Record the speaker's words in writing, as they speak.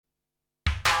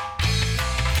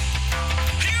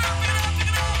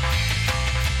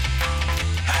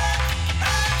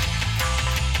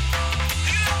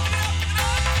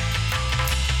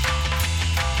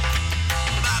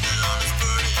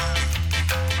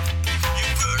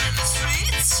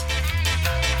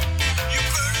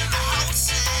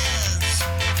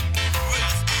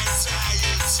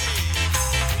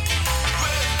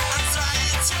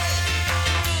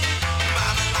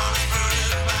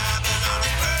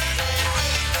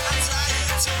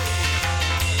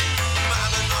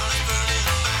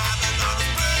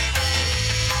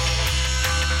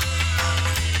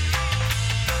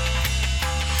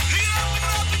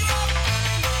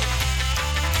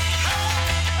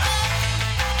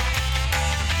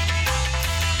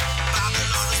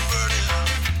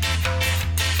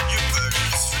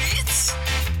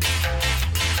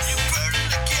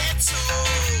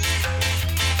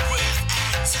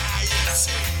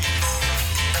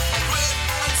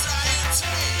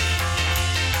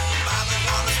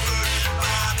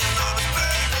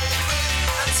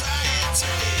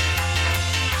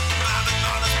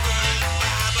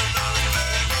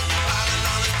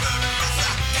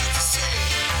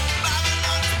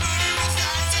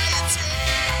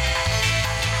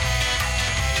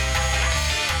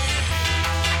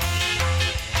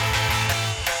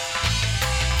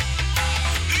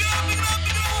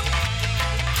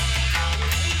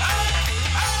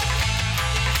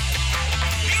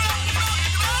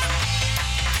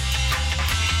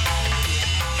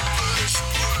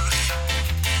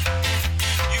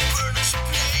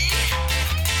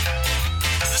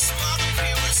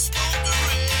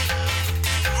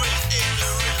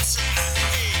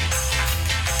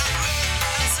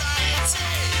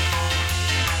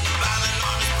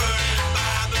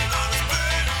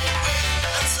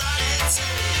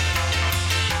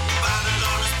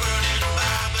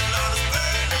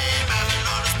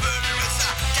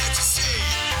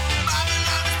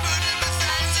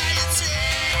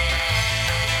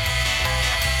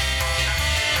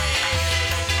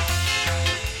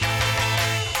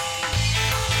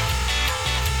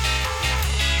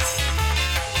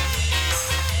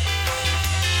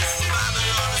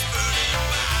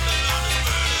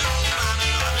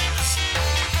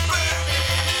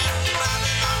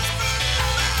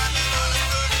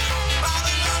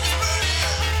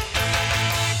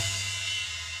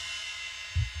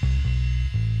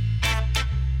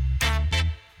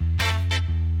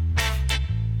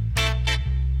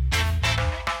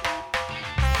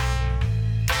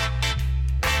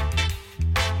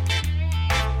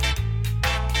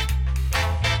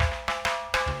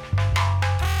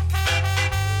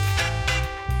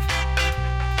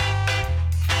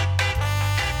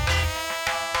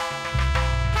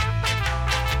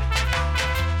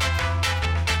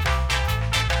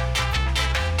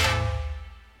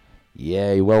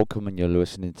Yeah, you're welcome, and you're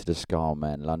listening to the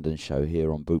Scarman London show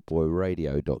here on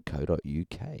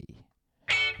bootboyradio.co.uk.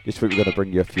 This week we're going to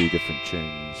bring you a few different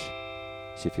tunes.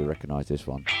 See if you recognise this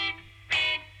one.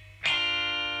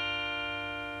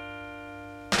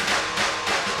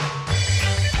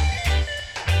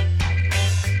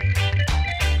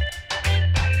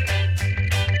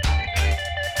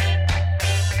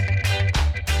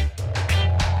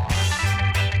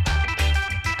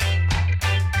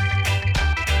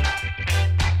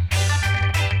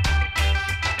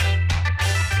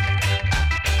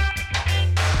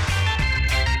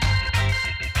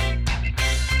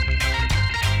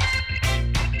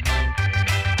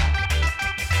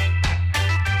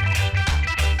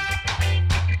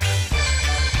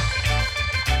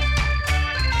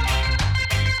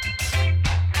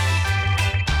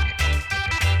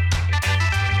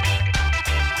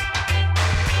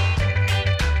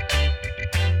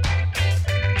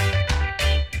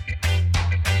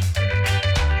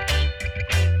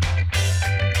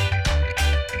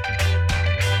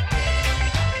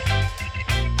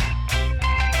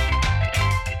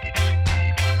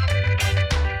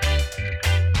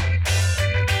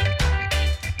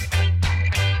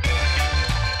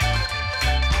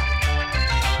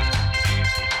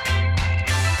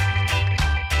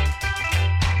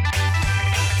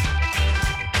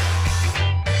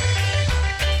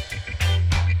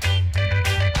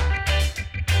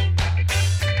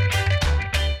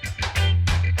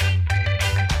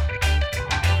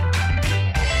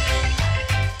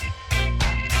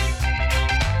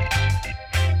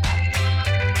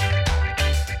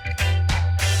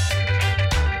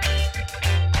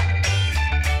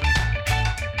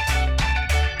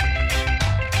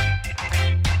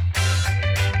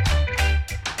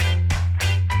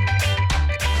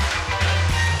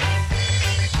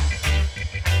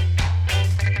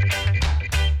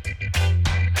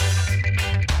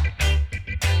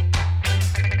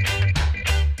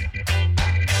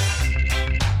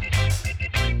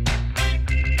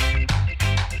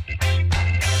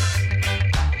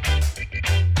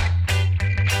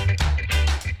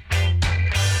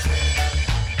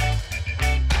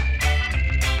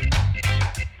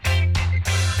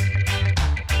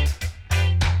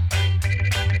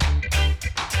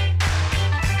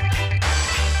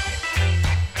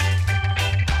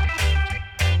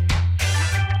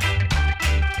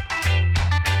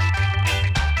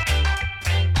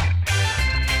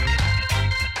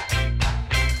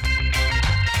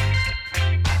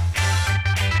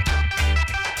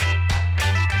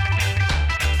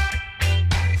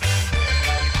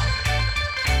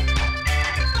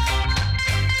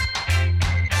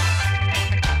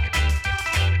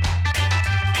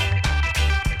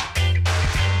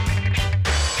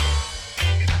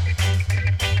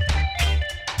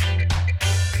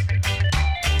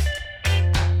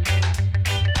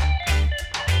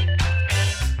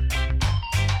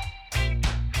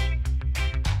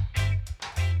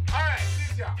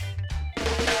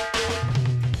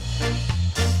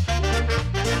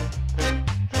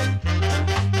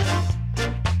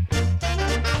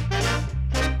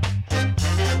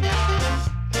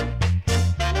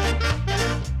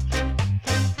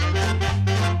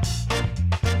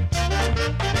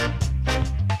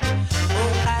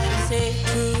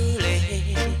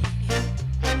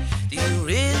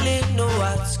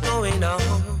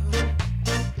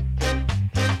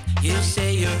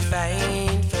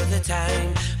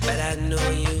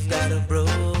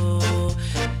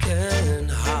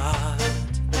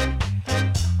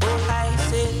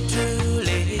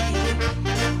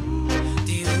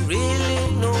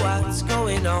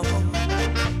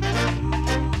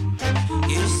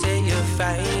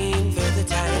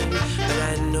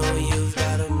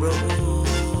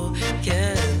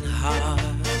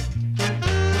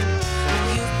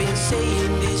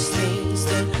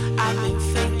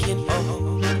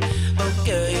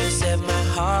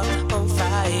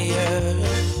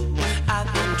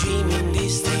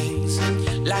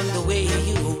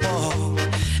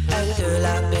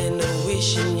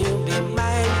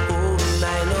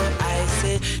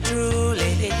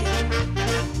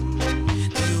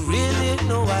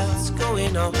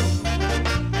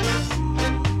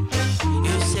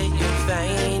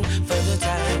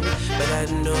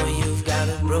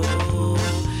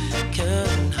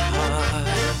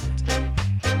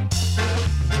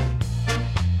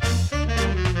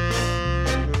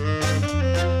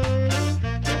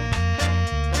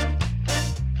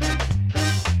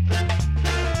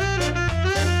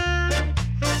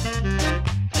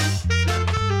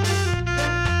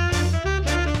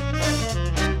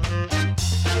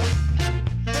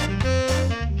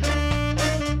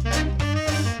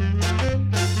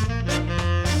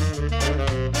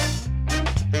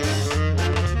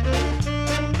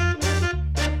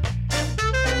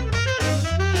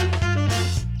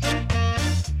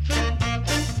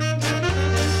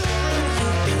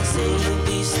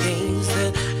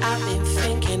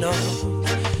 going on?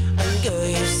 And girl,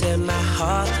 you set my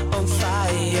heart on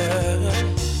fire.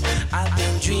 I've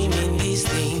been dreaming these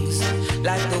things,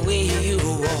 like the way you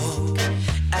walk.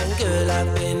 And girl,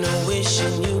 I've been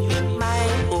wishing you be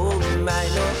mine, oh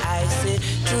mine. Oh, I said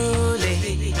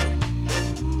truly,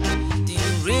 do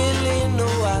you really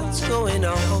know what's going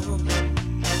on?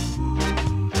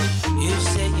 You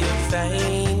said you're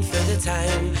fine for the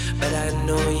time, but I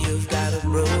know you've got a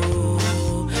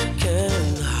broken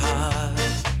heart.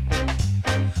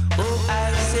 Oh,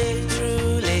 I say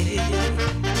truly,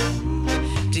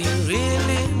 do you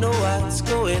really know what's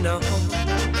going on?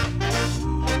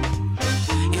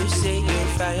 You say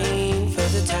you're fine for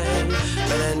the time,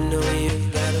 but I know you've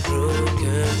got a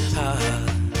broken heart.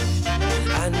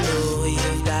 I know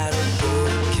you've got a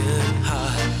broken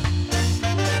heart.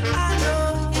 I know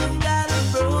you've got a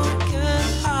broken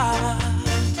heart.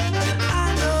 I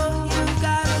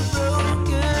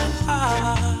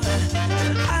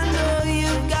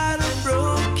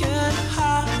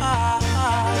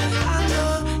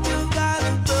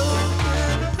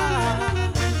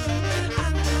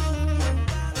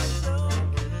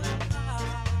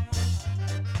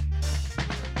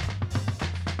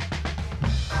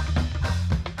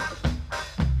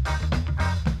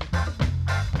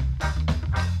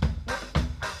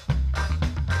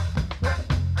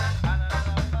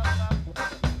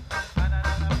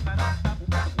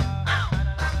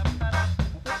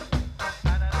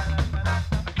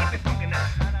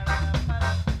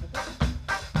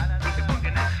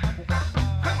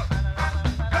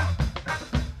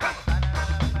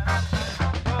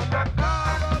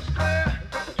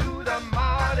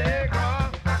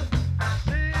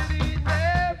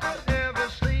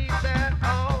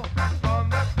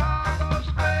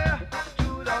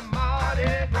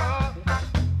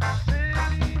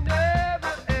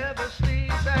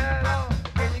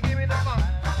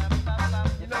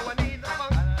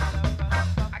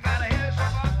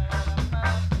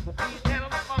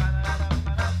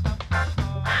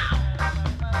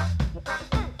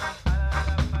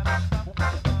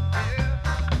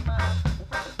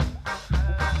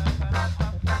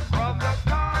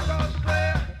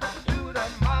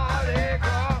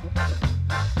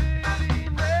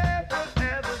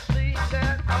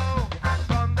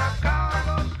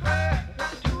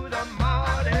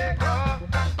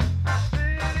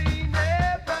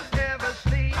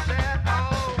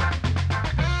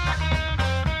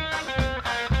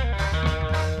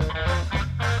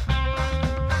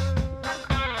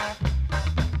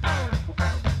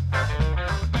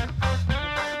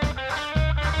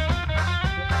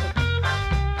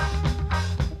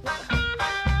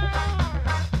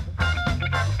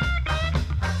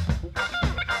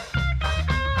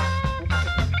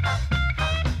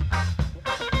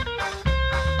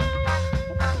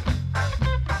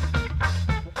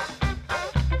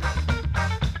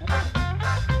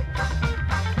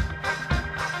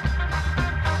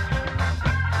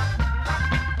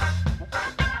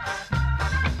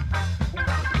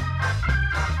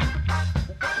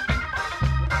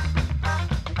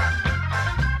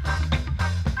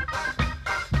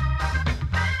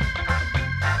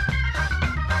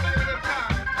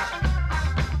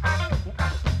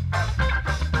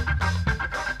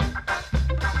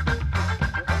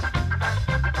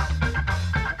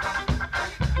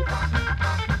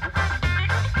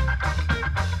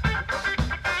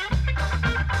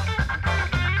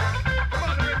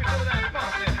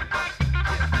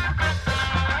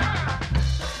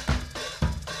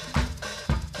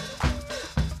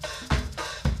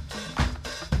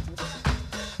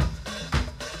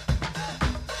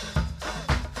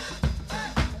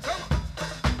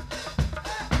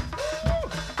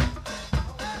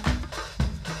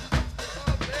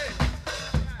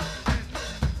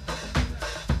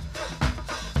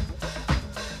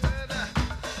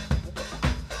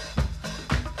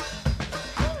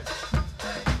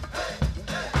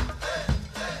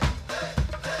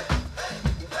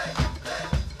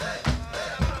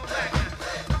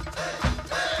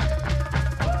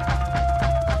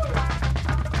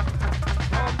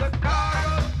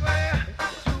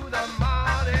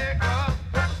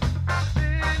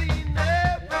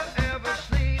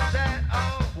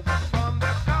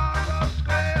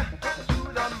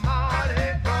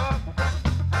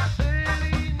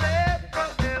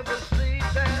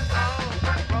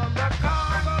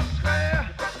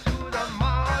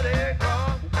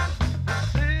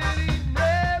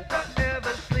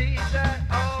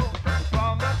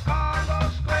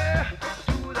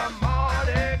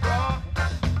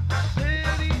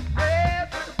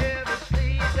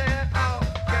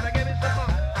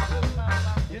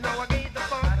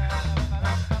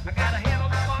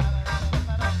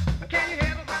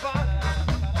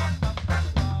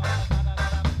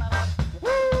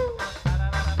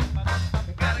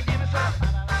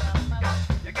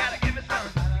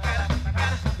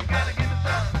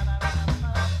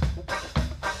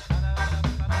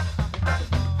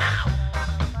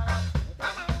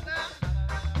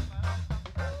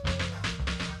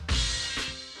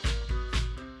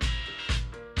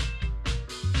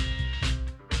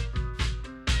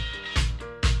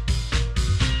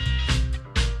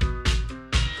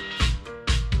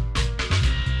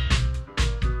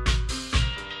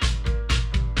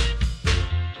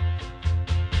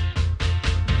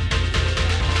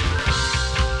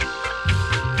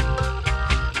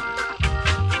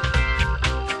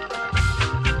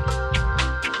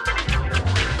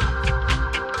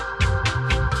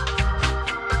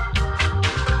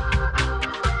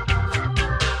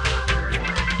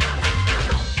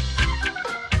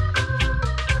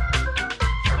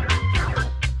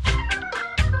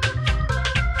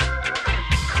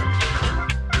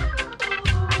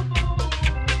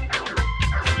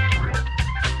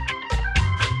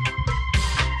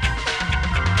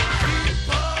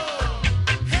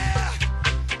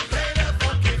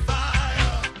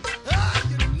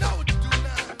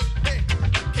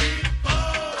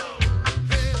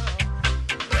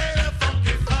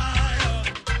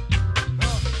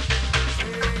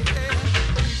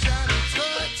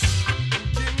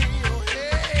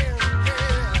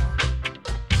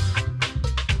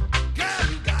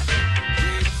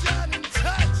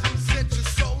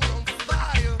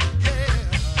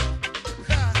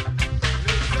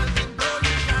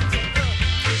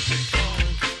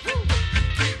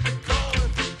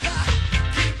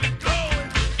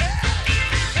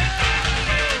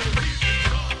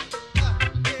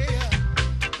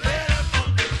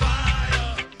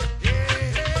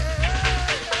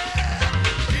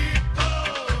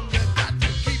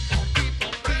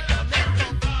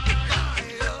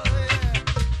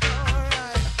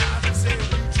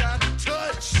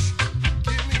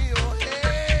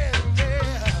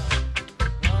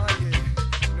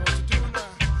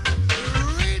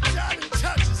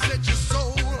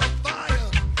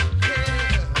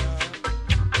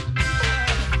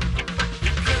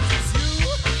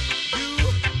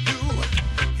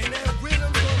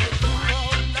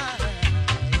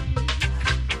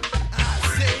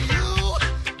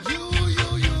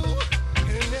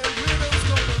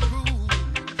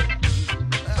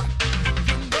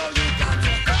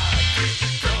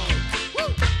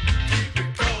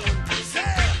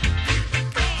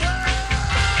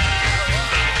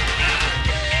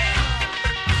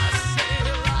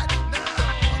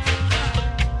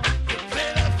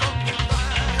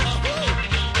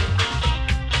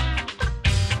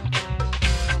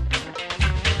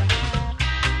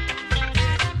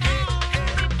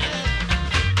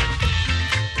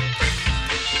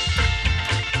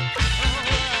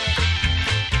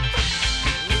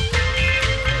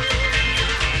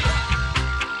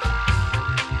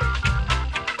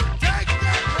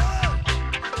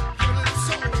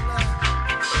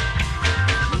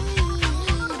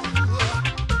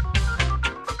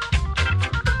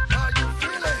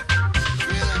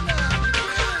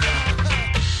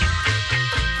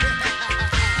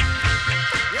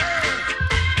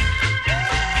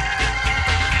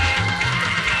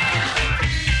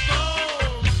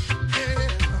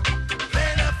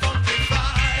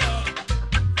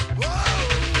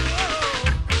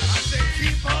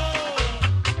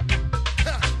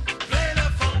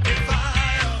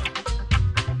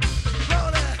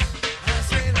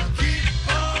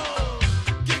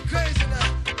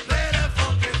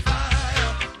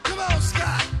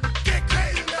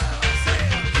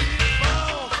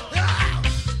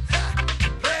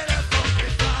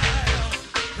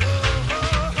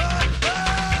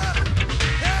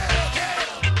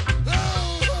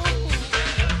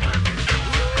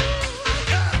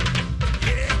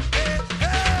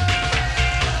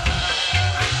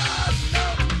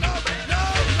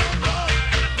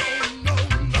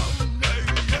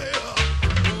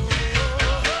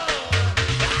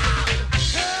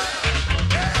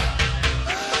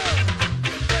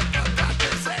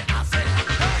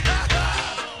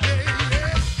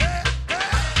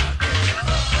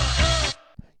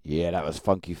Yeah, that was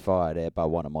Funky Fire there by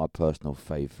one of my personal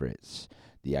favourites,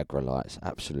 the Agrolites.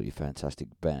 Absolutely fantastic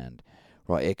band.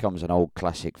 Right, here comes an old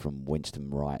classic from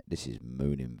Winston Wright. This is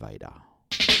Moon Invader.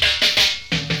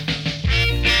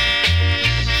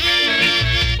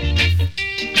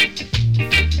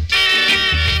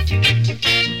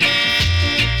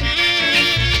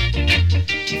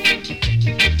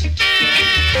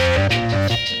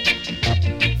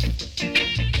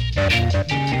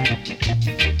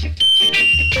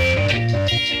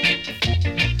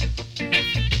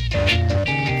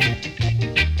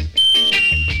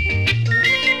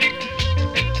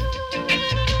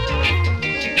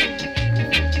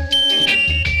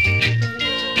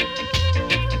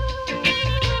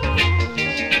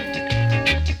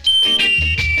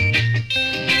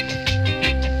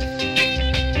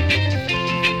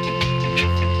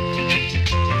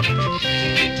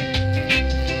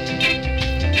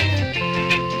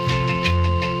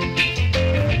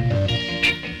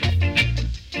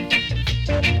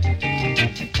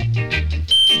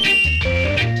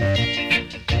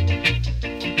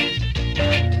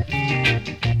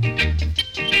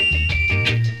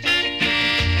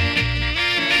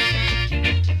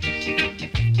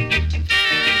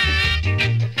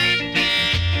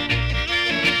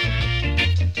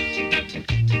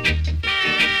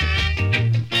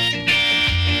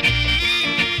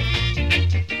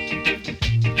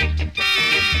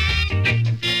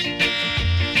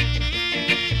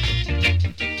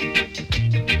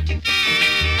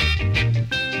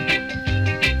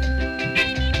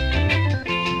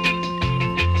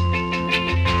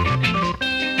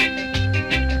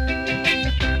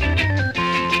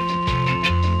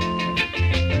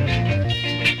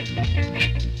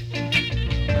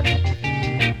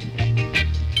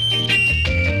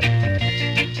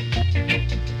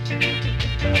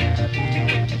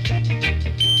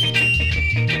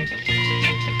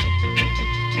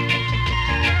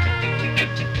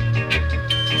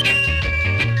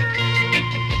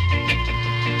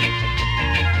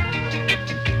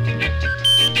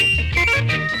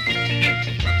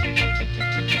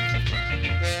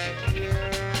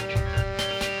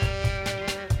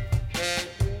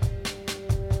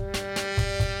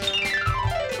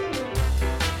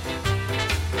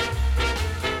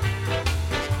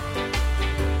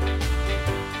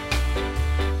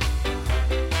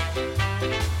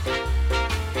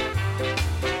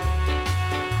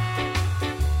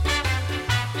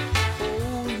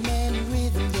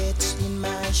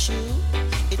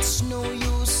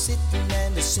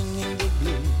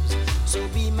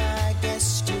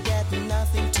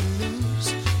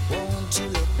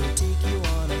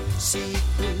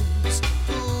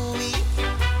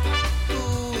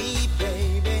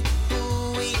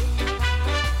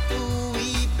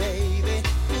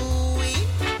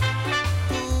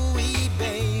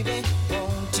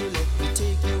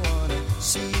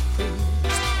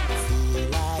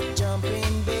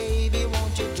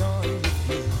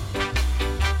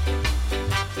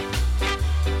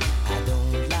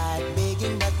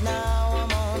 Begging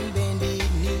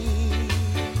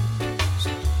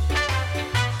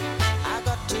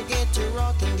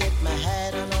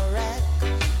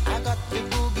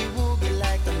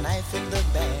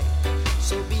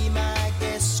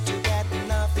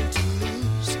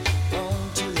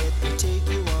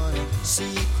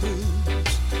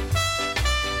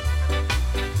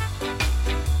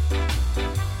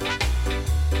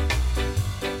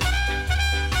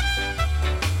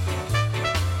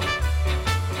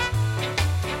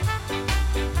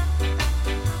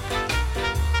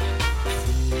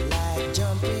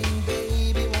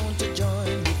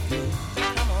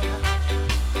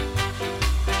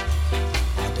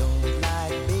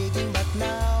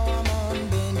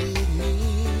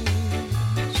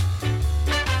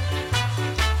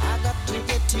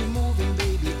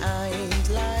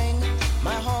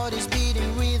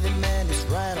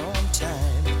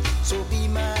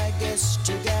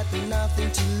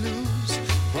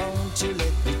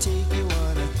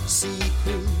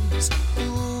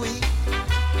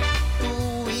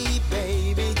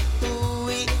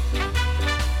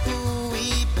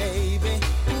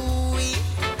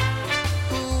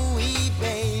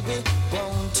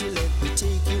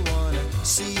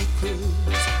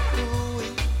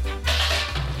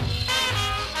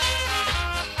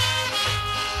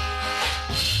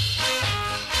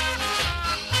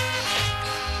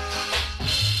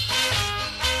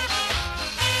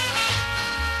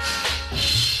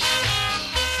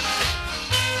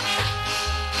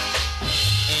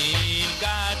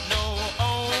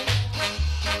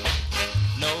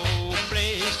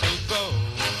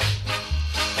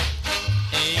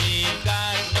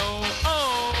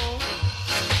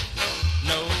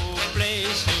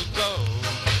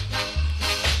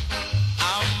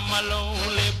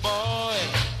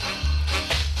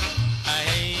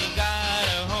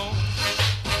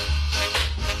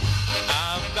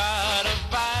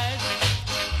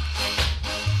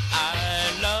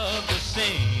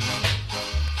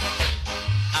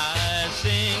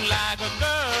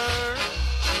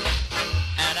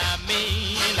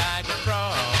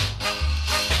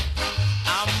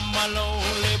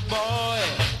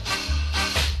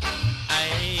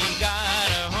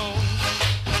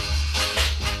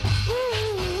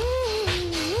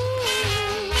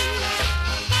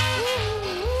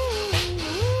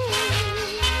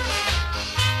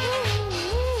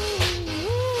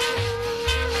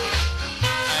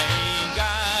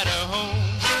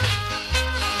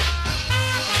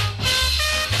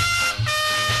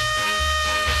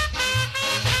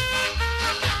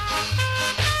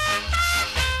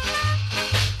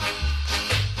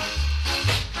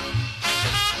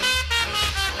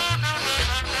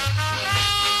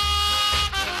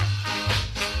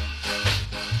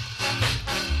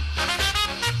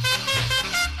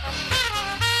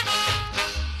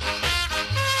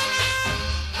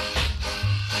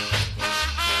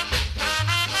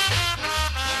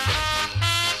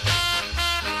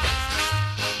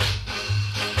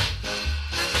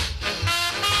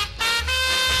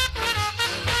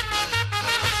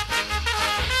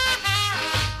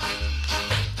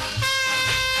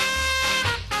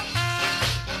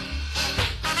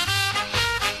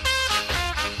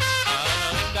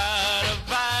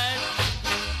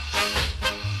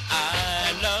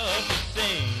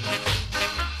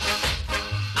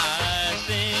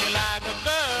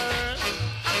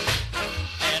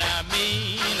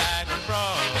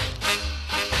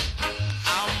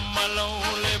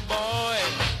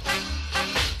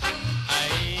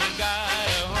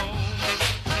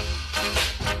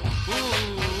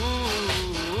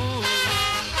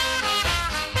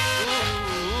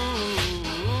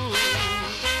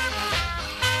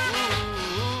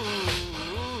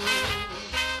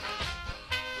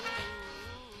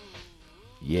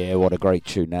Yeah, what a great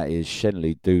tune that is.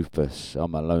 Shenley Doofus,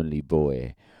 I'm a Lonely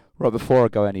Boy. Right, before I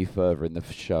go any further in the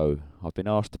show, I've been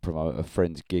asked to promote a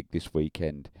friend's gig this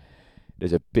weekend.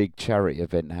 There's a big charity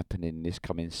event happening this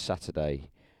coming Saturday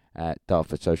at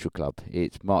Dartford Social Club.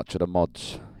 It's March of the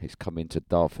Mods. It's coming to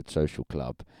Dartford Social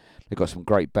Club. They've got some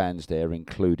great bands there,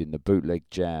 including the Bootleg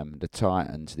Jam, the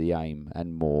Titans, the Aim,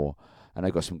 and more. And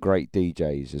they've got some great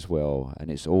DJs as well. And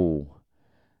it's all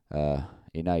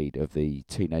in aid of the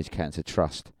Teenage Cancer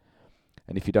Trust.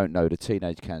 And if you don't know, the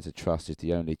Teenage Cancer Trust is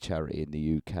the only charity in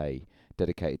the UK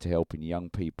dedicated to helping young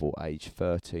people aged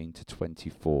 13 to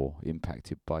 24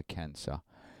 impacted by cancer.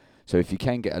 So if you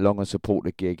can get along and support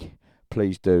the gig,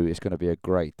 please do. It's going to be a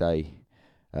great day.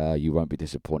 You won't be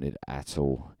disappointed at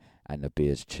all. And the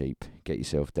beer's cheap. Get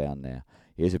yourself down there.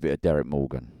 Here's a bit of Derek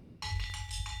Morgan.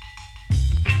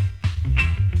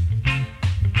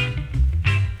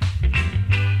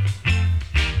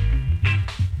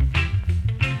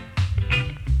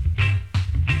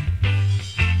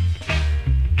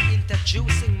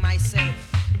 Introducing myself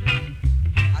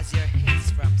as your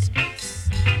hits from space.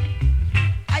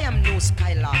 I am no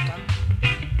Skylarker.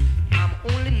 I'm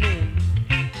only known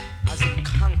as a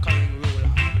conquering ruler.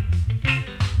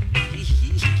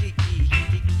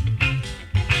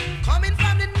 Coming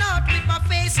from the north with my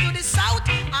face to the south,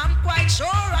 I'm quite sure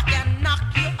I can knock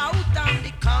you out. I'm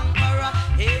the conqueror.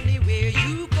 Anywhere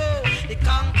you go, the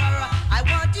conqueror. I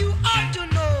want you all to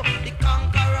know the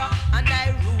conqueror, and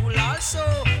I rule also.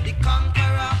 The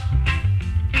conqueror.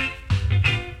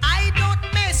 I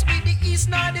don't mess with the east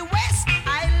nor the west.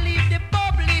 I leave the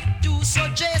public to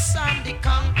suggest I'm the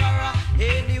conqueror.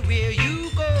 Anywhere you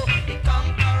go, the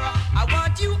conqueror. I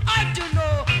want you all to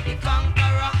know the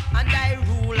conqueror, and I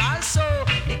rule also.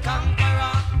 The conqueror.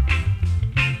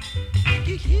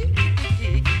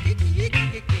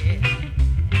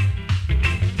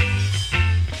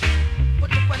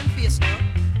 Put up on the face now.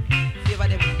 Favor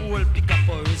them whole pick up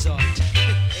a result.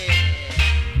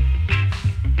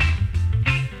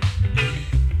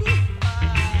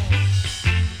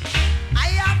 I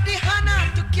have the honor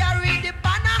to carry the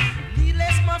banner.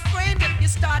 Needless my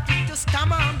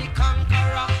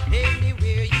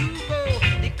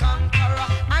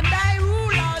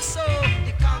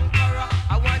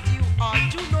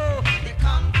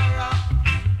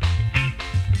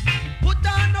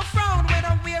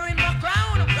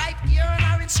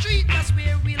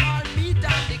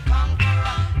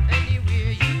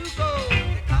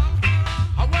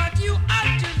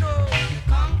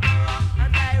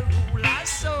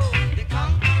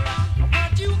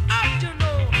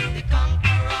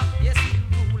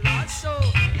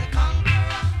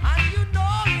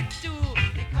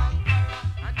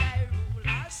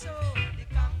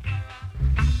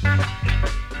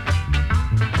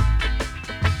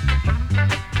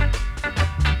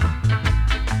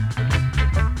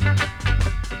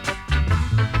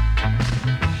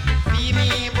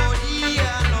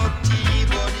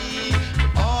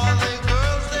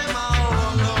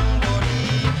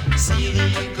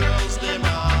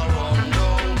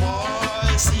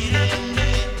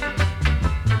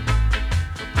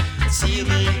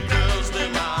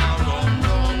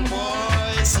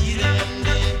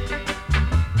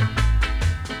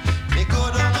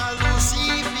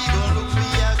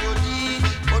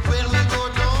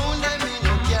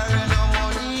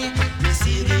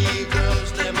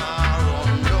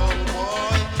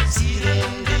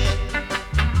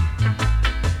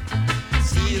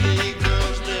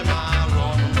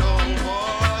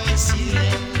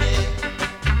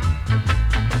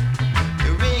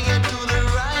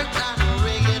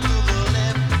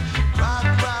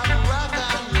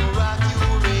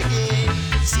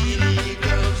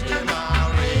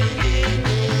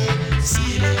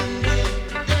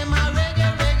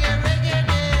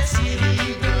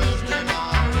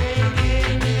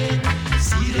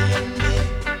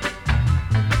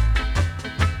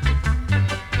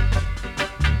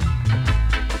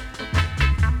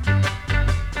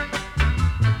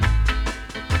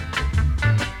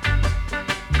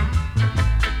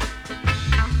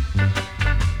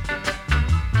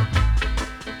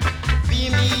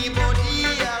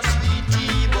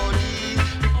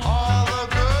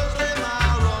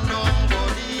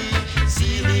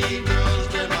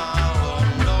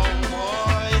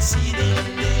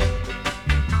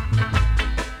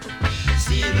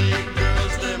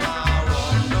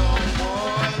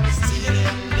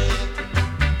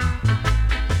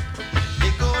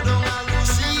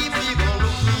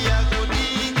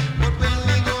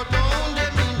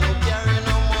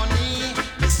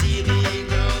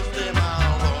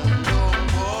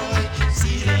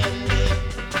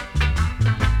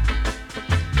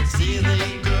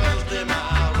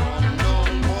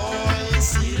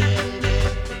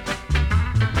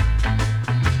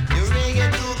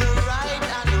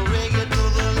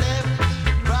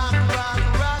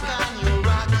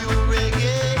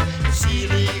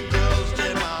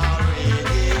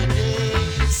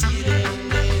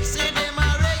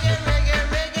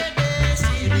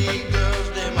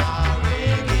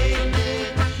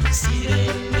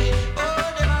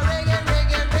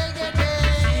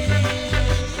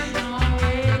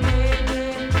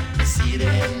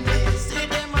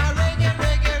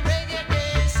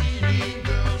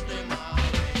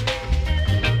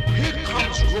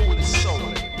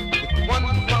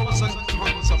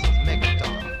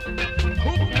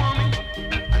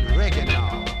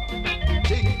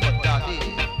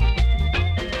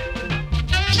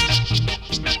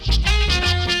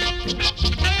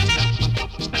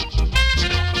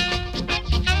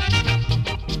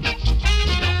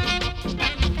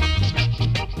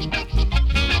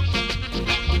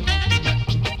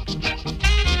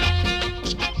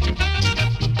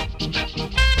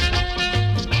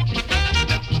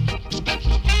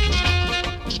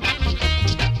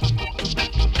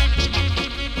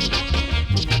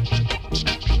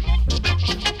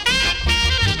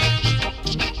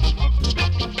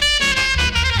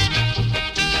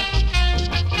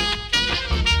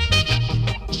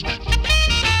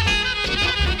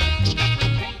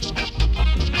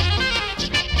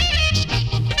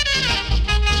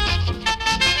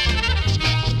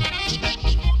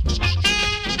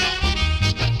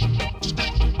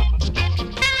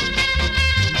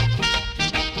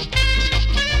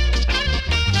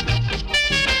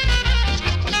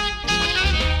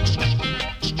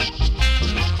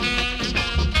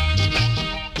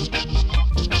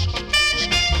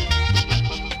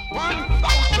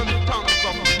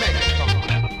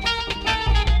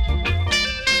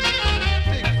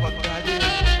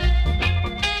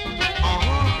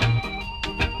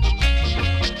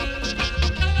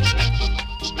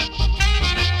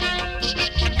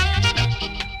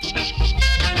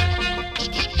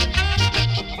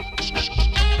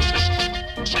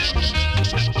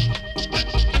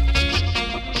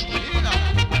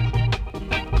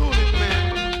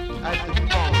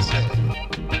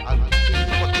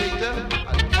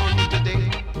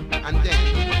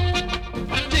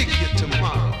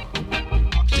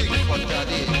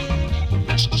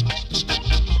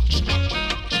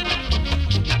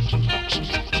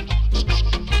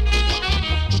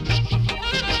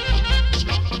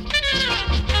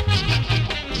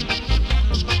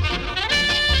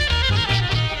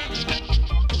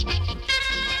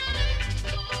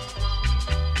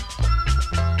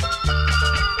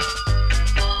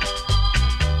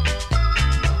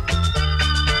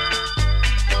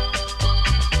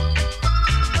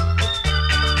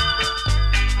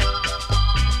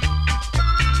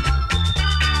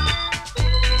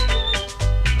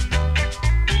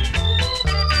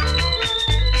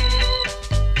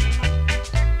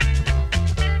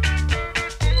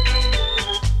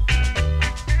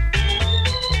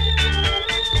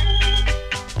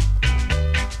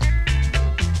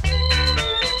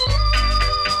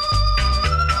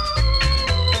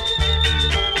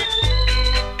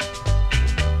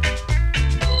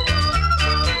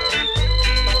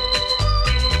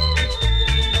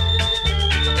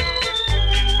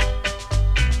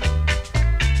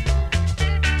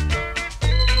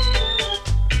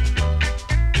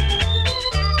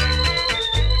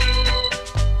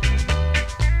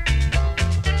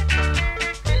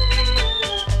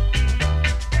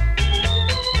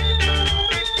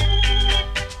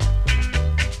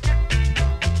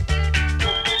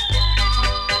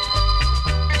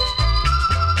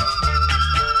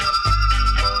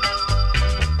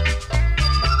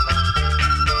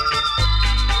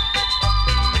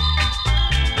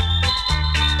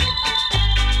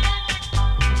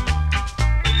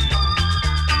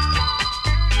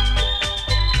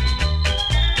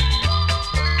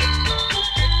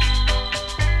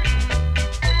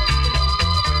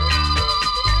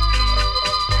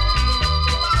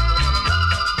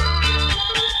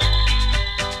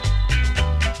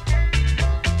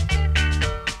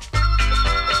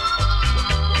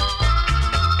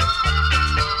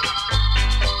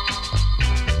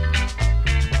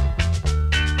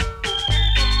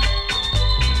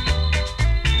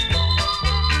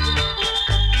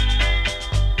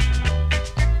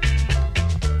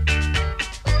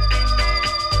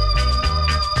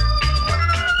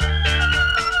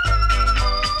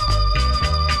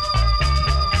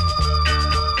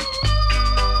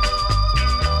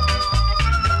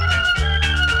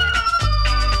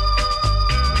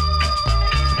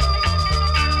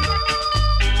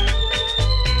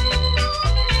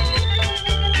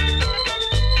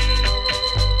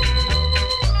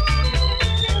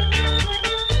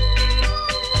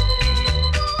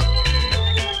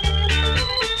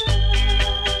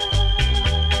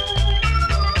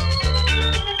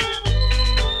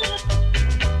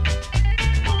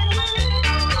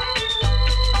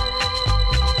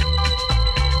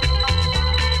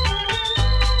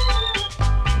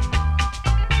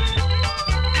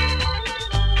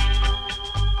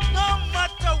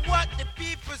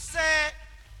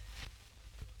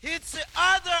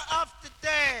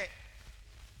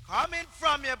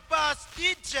your boss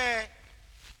DJ,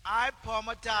 I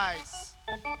Palmatize.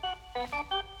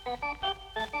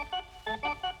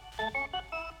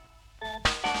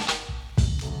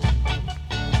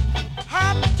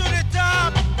 Hop to the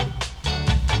top,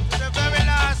 to the very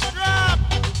last drop.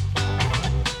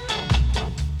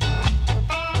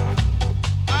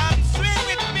 Swing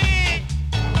with me.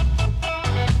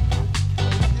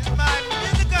 It's my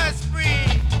musical spree.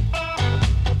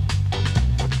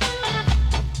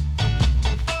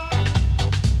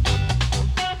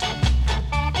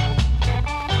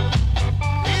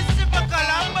 Christopher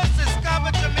Columbus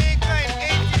discovered Jamaica in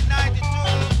 1892.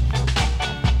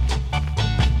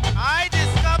 I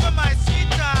discover my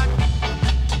sweetheart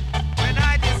when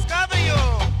I discover you.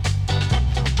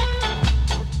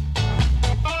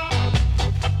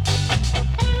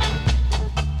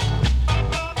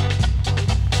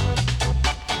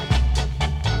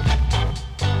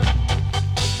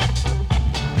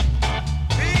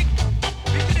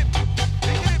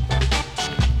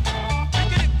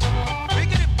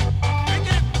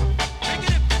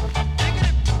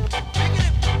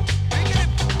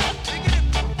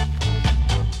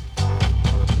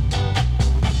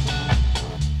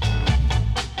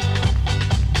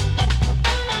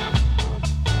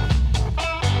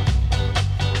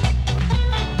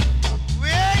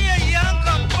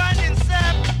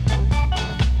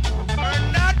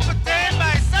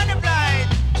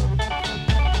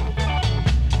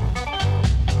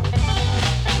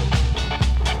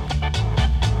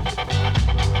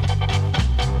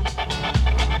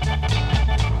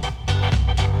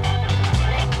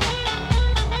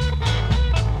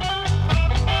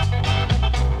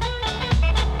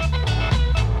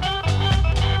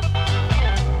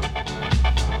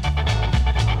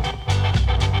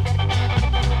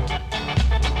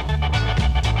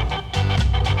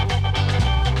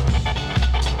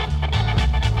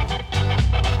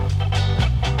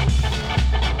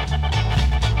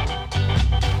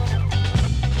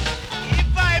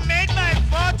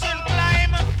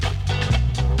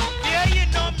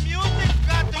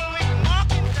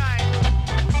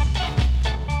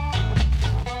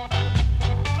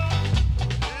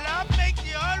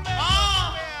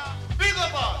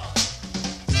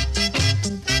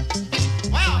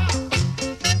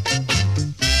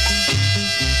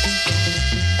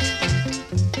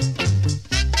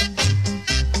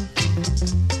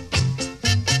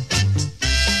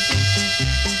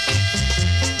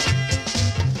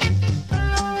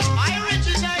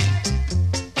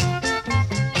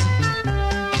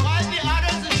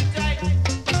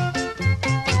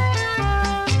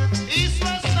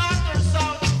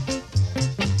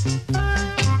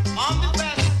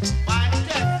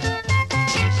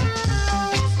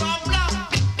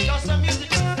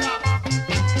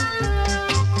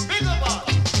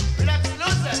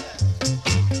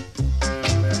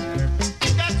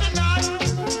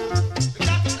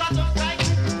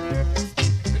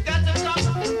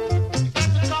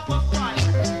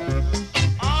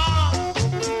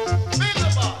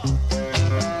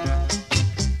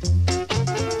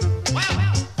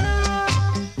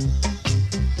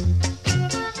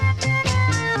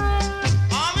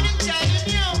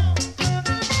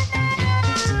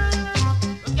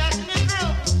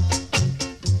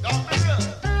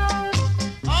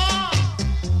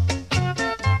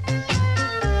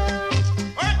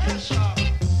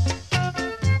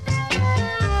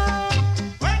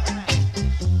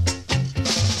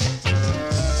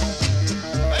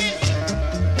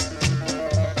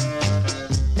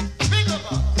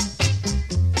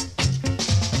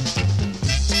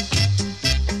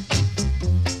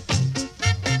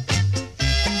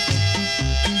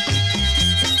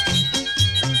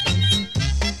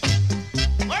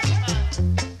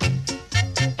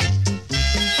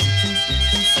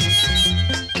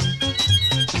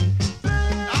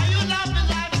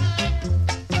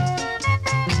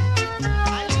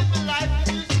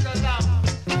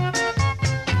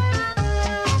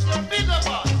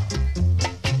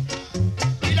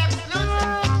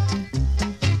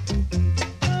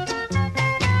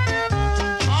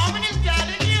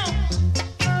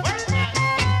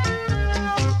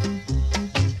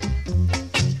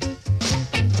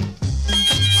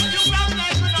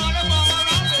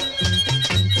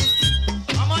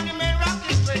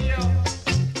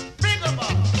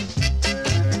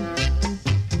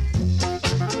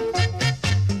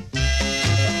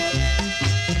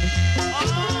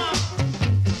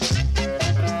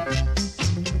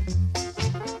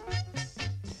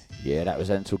 Yeah, that was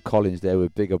Ansel Collins there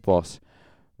with Bigger Boss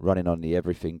running on the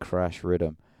Everything Crash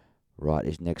rhythm. Right,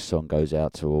 this next song goes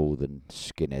out to all the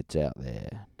skinheads out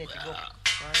there. Don't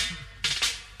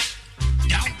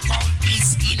call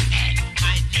this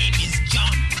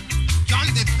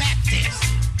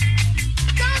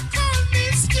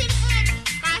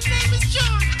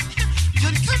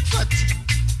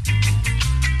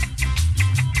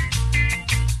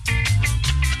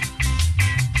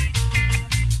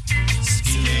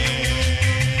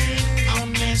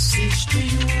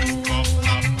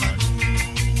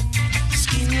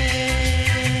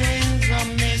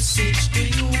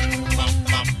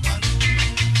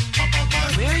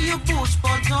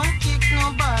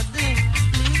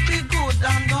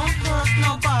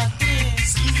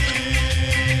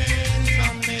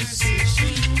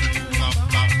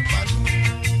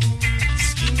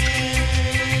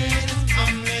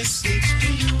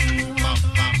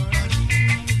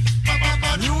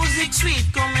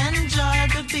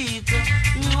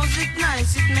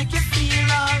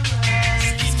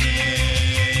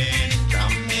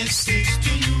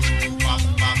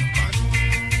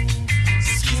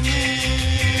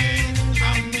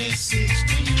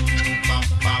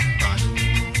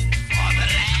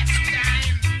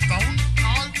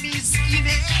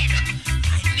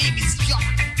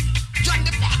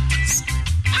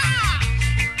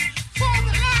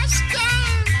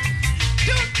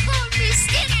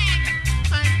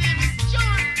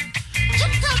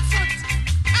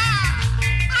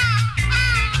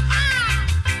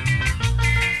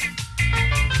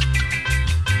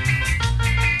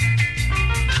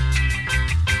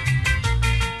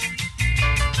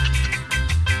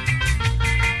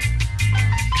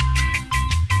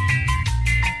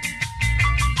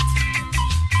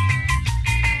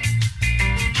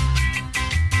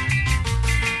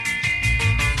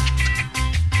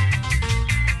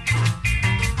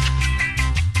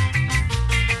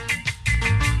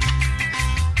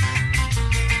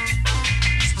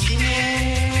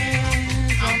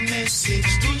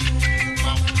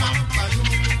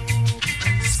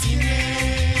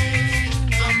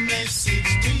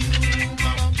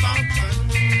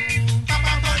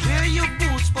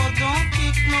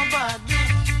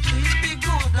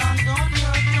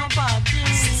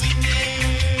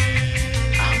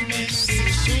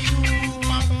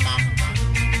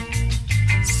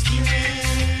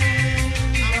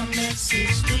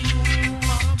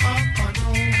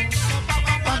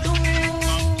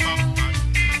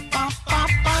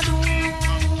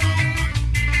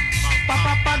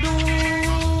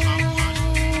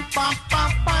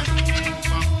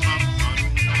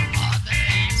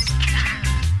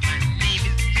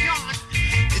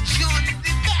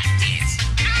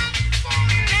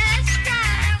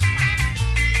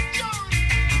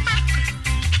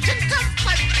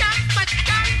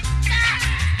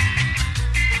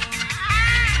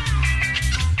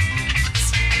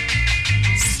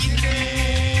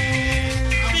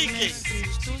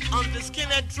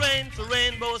Skinhead train to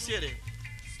Rainbow City.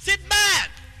 Sit back,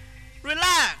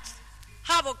 relax,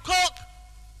 have a coke,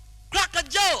 crack a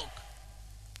joke,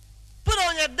 put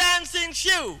on your dancing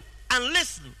shoe and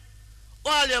listen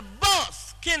while your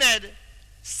boss, Skinhead,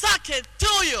 suck it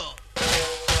to you.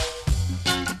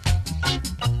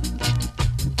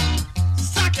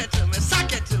 Suck it to me,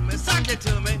 suck it to me, suck it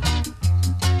to me.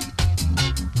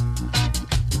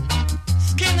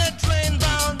 Skinhead train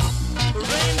bound for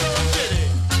Rainbow City.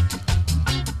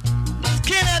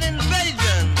 Skinhead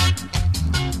invasion.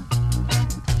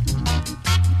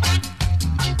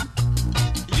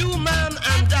 You mom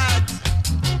and dad,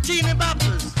 teeny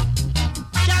boppers,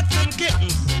 cats and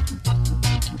kittens,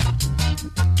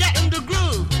 get in the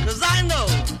groove, 'cause I know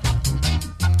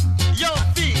your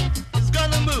feet is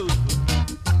gonna move.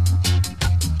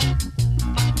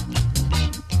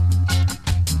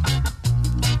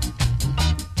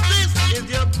 This is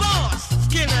your boss,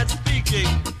 Skinhead speaking,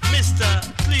 Mr.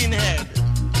 Cleanhead.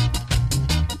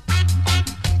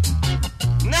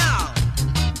 Now,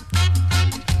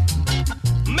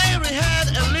 Mary had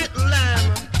a little lamb,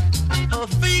 her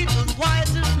feet was white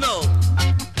as snow.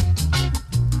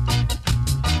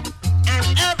 And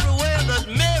everywhere that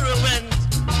Mary went,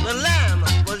 the lamb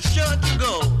was sure to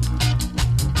go.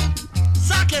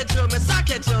 Suck it to me, suck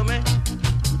it to me.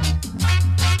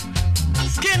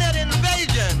 Skinhead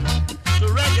invasion to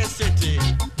Reggae City.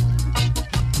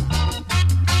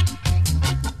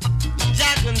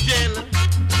 Jack and Jill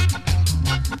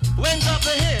went up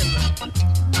the hill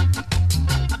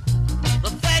to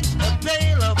fetch a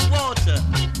pail of water.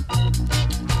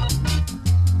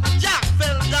 Jack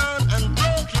fell down and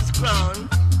broke his crown,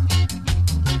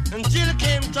 and Jill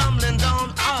came tumbling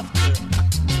down after.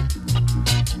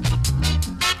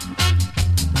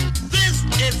 This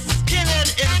is Skinhead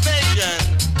invasion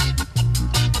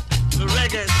to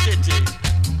Reggae City.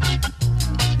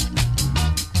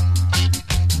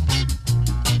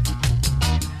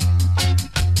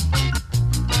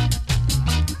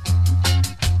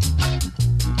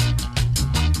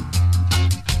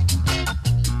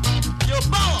 Your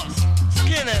boss,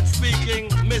 Skinhead speaking,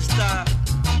 Mr.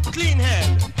 Cleanhead.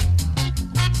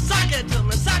 Suck it to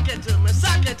me, suck it to me,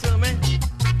 suck it to me.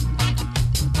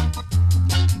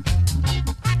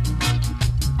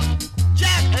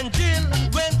 Jack and Jill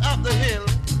went up the hill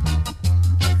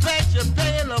to fetch a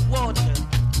pail of water.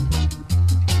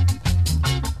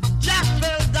 Jack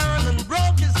fell down and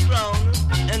broke his crown,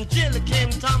 and Jill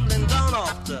came tumbling down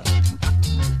after.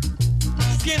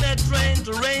 Skinhead train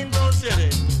to Rainbow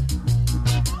City.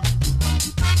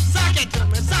 Suck it to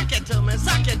me, suck it to me,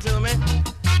 suck it to me.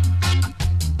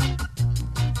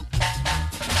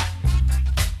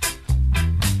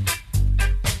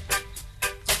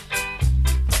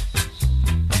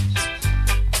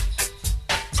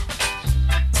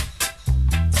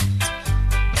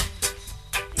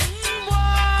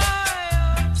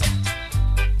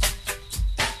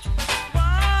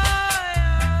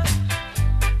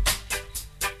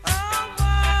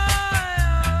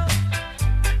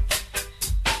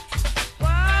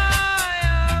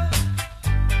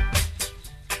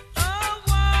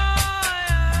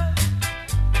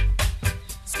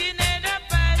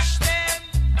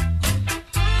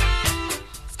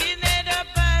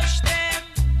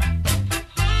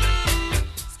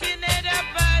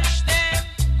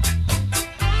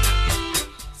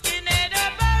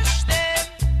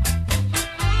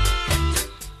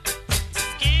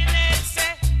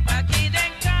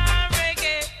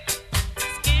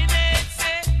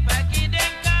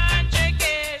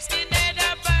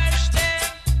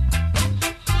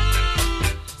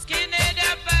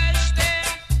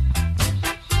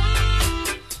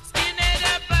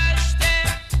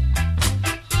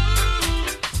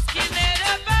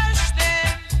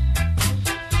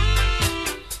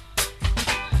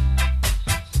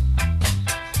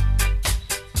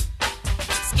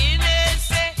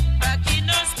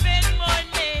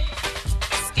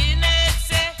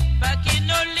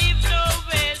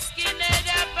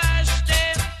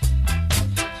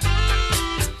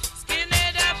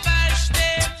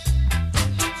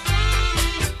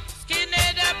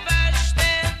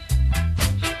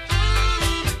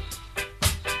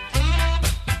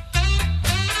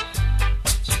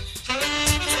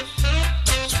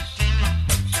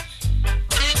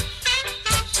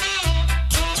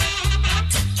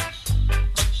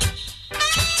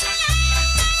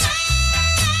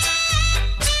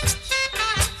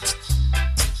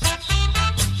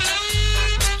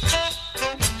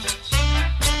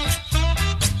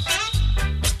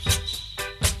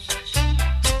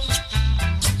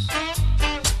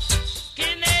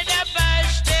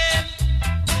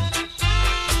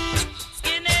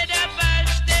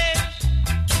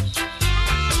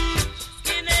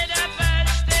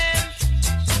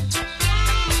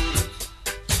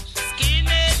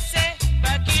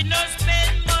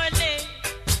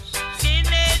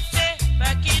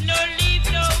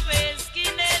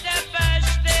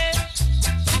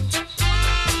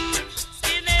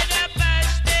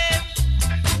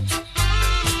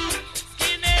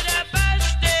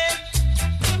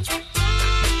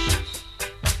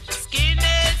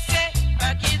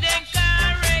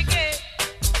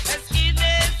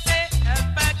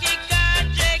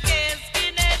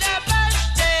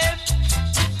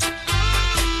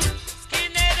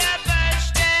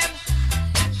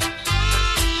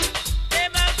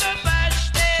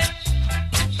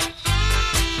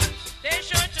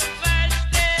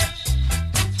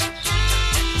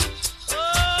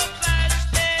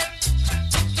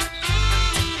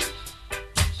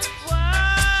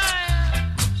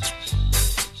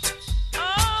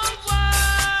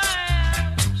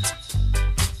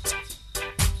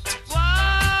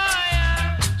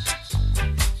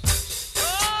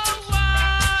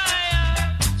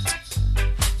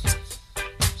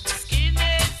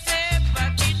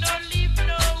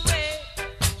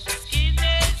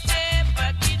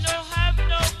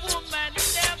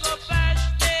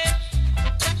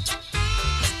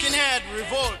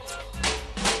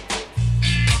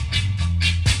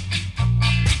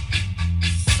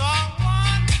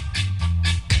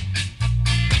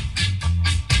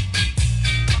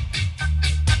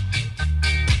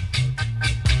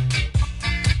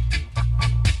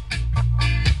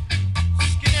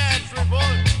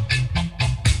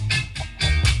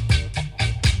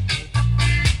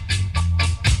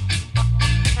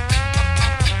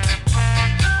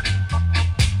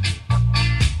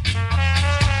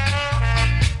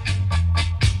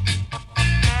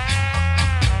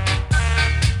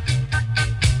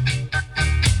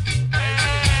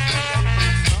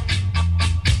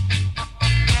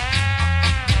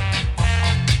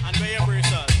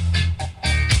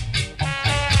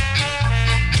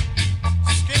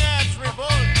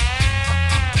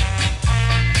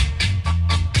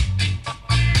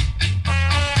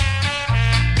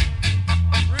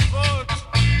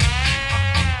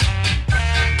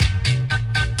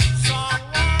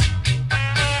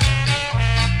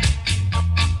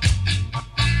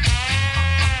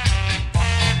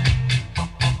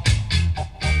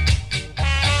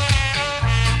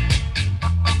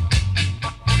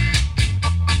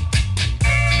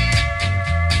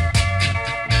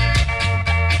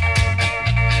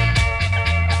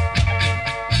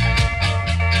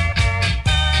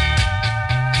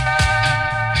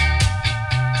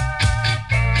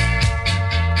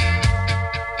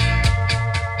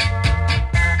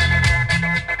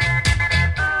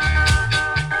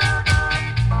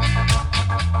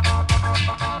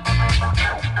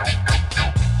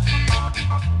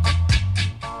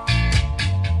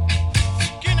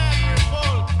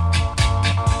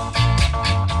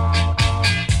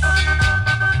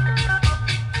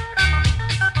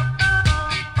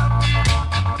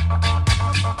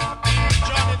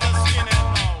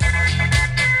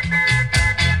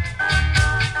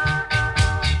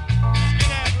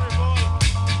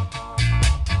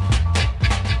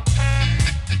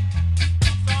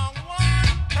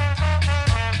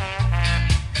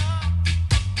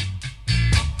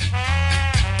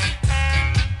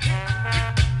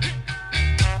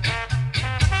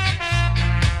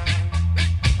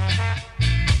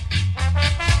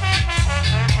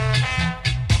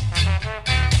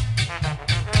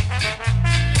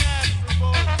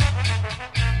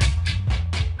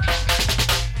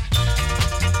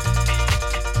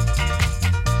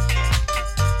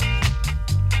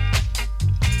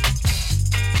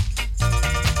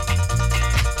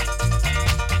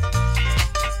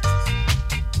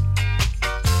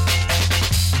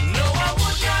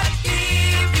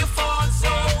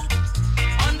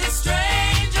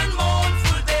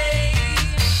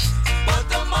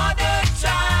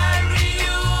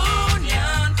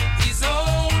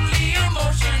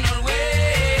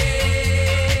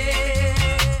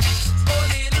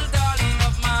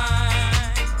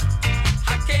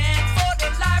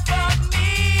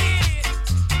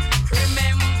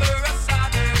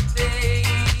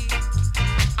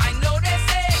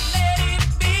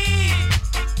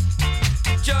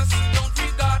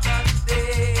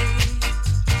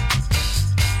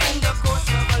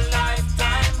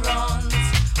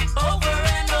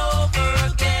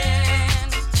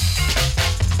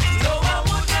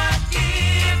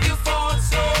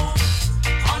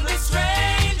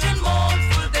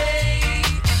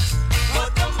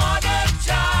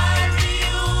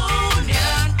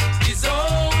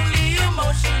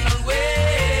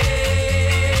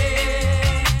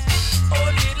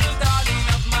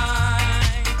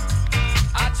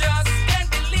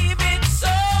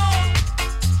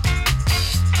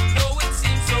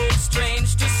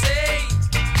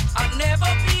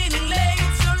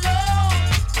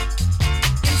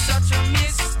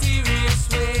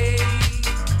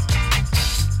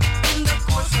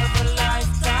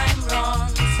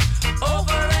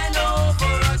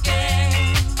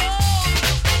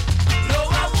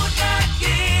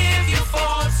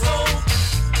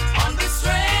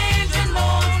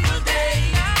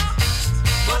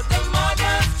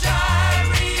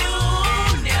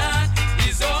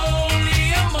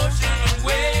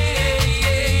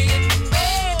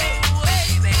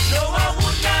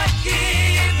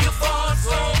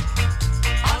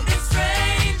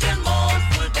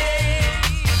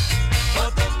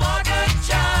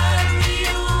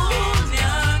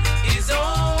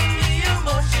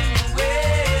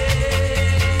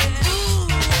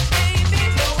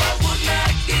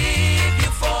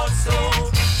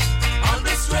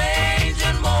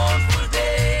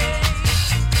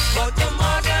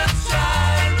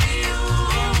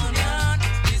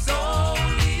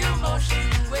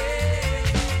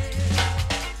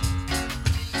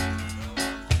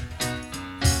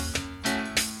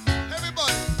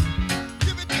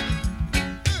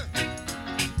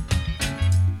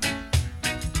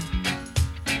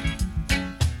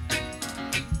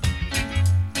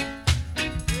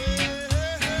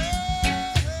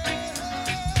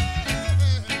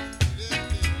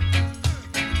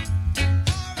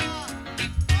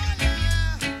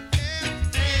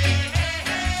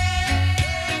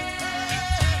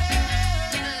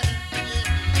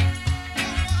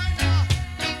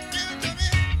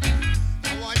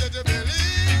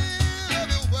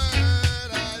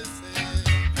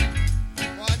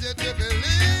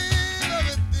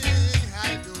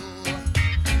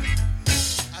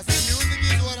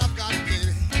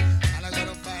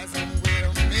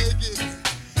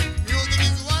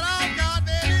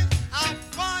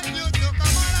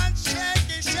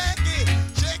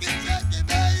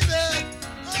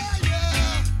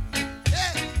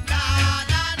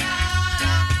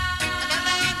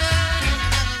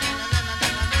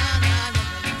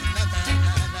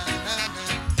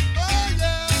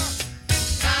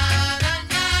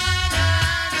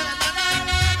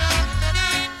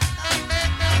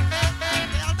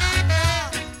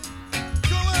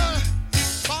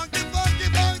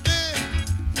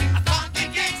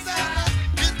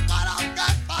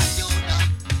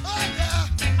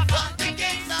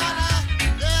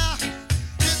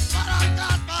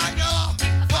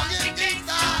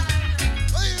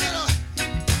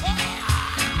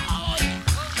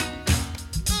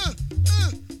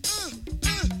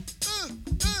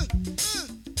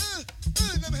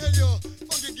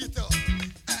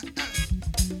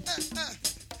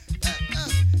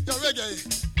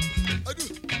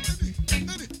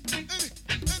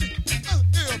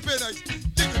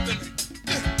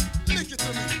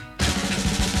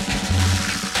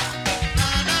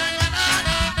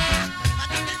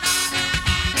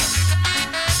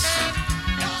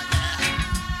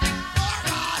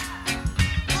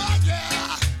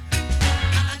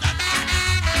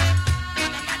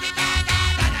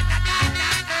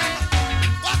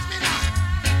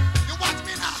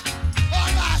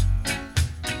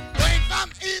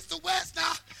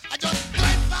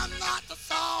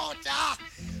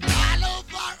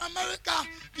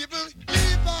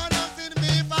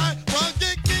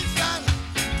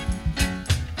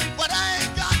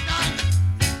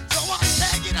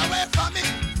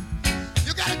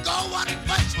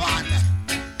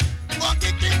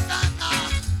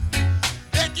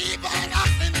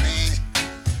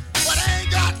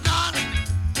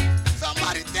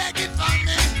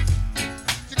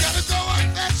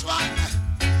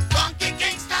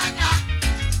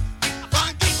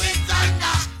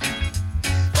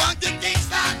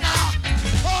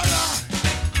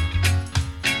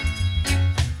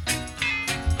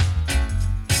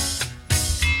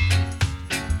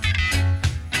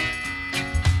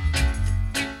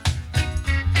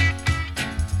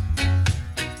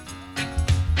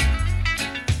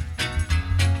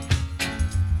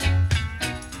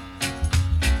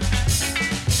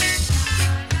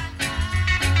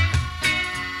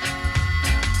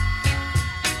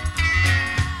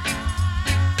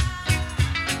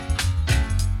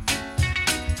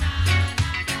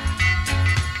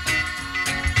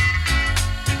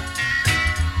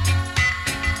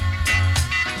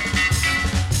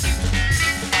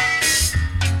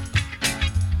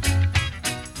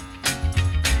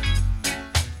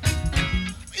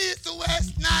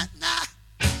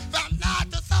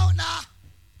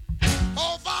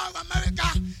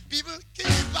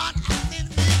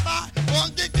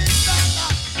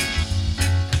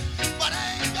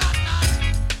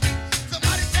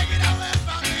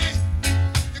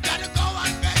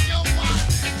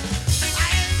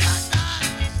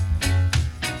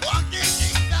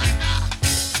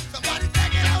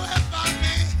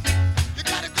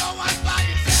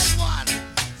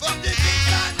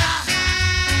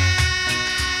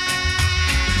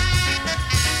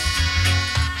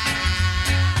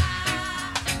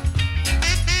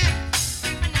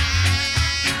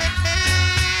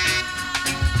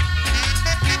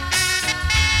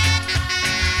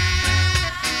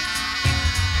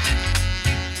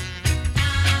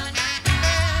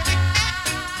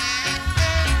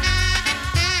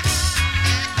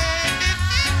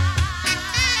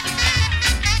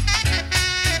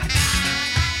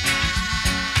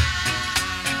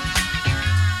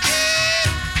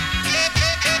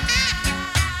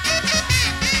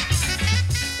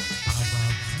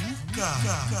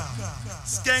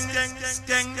 Every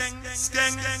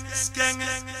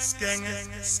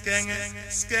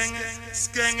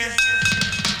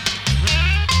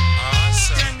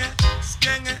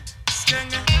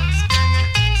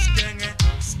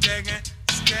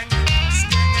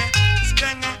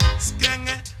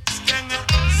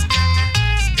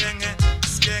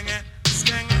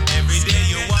day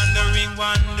you're wondering,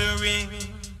 what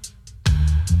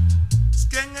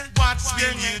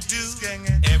will you do?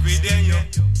 Every day you're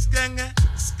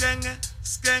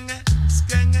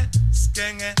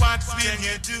what will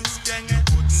you do? Then you'll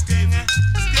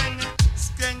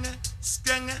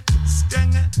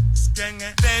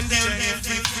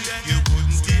be free. You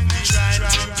wouldn't even try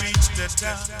to reach the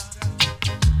top.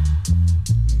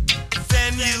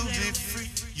 Then you'll be free.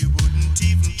 You wouldn't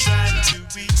even try to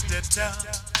reach the top.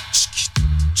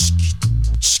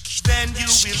 Then you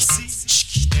will see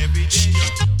every day.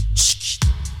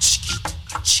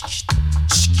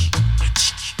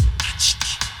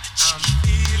 I'm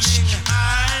feeling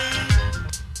high,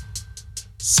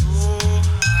 so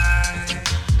high.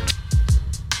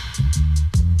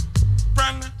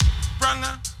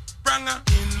 Branga,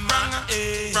 in my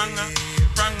branga.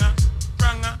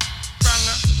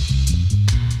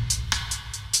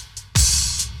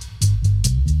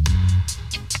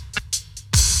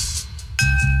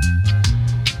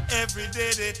 Every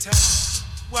day they talk,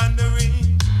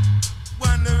 wondering,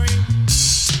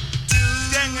 do you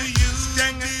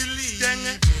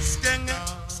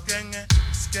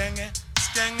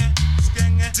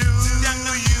believe? Do you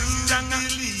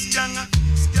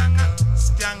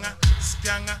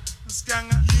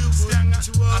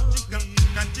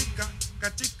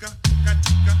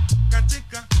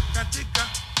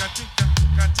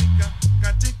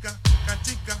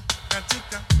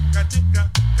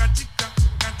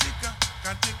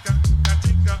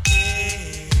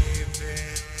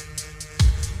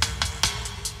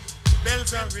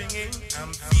bells are ringing,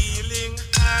 I'm feeling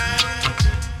high,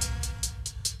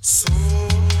 so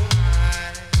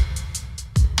high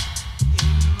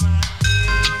in my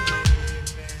heaven.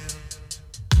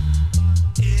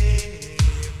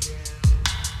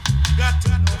 Got to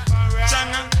know for right.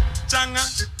 Janga.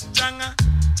 Got to know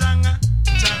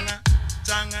janga.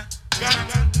 Skanga.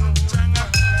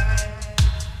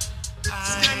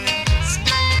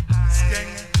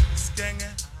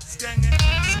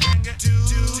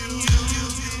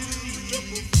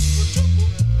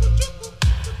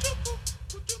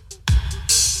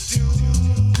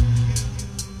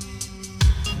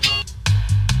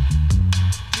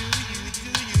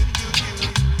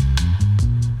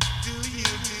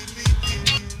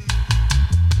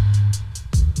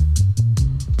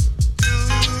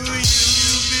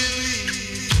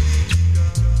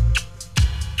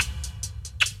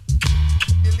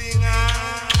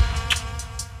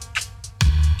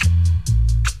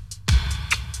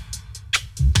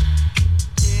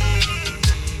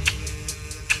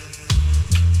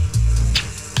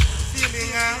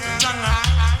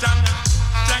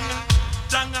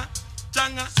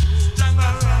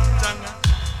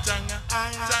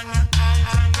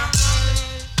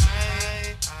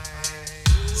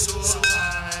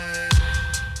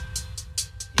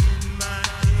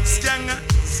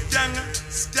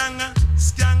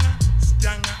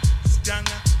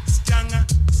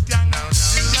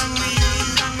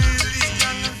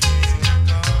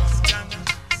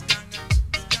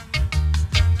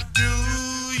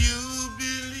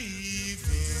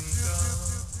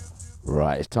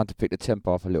 Right, it's time to pick the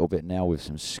tempo off a little bit now with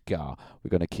some ska. We're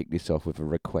going to kick this off with a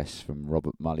request from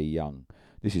Robert Mully Young.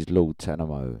 This is Lord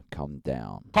Tanamo, Come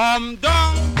Down. Come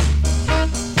down,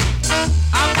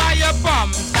 I buy your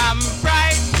bum some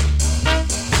pride,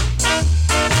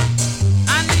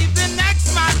 and leave the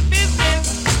next man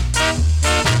business,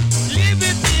 leave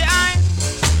it behind.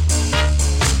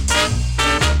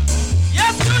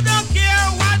 Yes, you don't care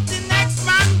what the next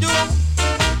man do.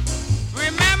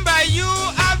 Remember you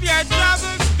have your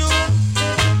troubles too.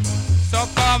 So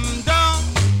come down,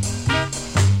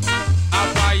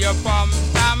 I buy your bum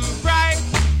some pride.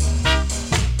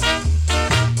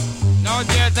 Now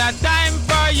there's a time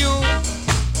for you,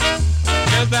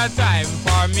 there's a time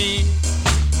for me.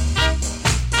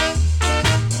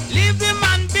 Leave the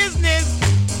man business,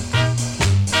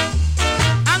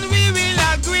 and we will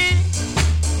agree.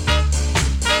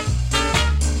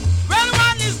 When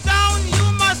one is down,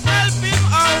 you must help him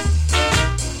out.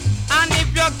 And if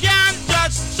you can't,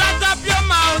 just shut up your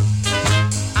mouth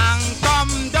and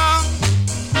come down.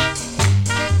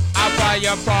 After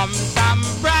your bum some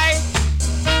pride.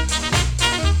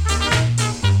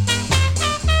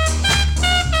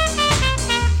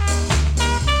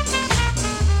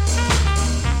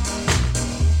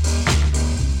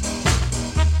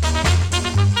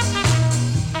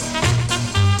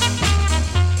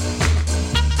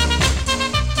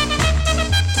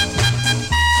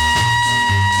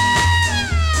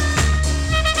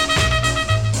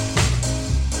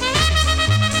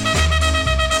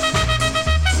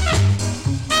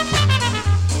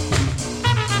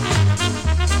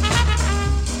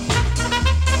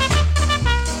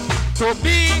 to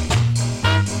be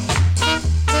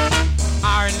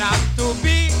or not to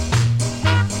be?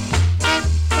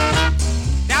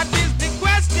 That is the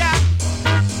question,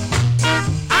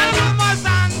 and you must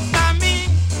answer me.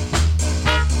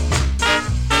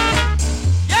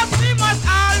 Yes, we must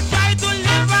all try to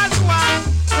live as one.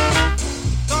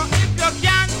 So if you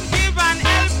can give an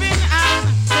helping hand,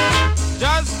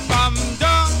 just come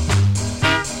down.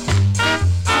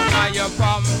 After you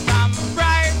come some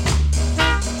bright,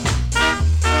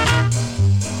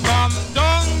 come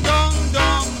down, down,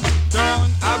 down, down.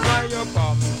 After you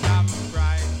come some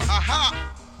bright. Aha!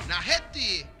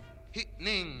 Naheti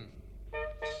hitning.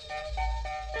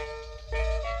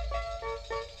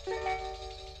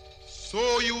 So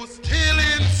you still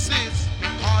insist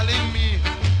calling me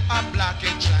a black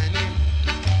and shiny.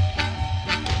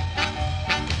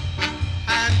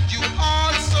 And you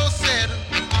also said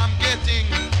I'm getting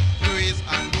praise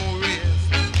and no raise.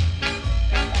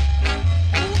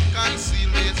 Don't conceal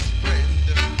this, friend.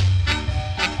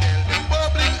 Tell the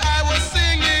public I was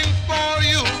singing for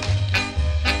you.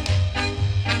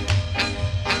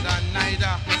 And I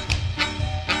neither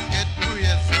get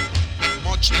praise,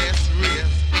 much less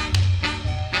raise.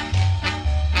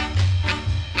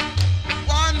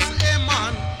 Once a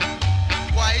man,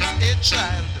 twice a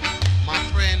child, my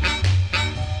friend.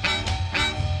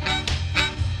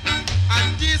 And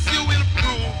this you will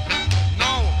prove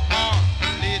now or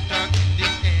later in the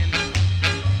end.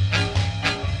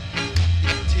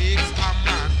 It takes a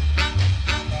man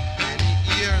many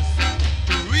years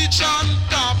to reach on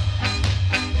top,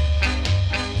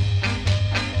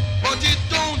 but it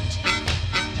don't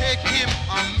take him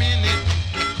a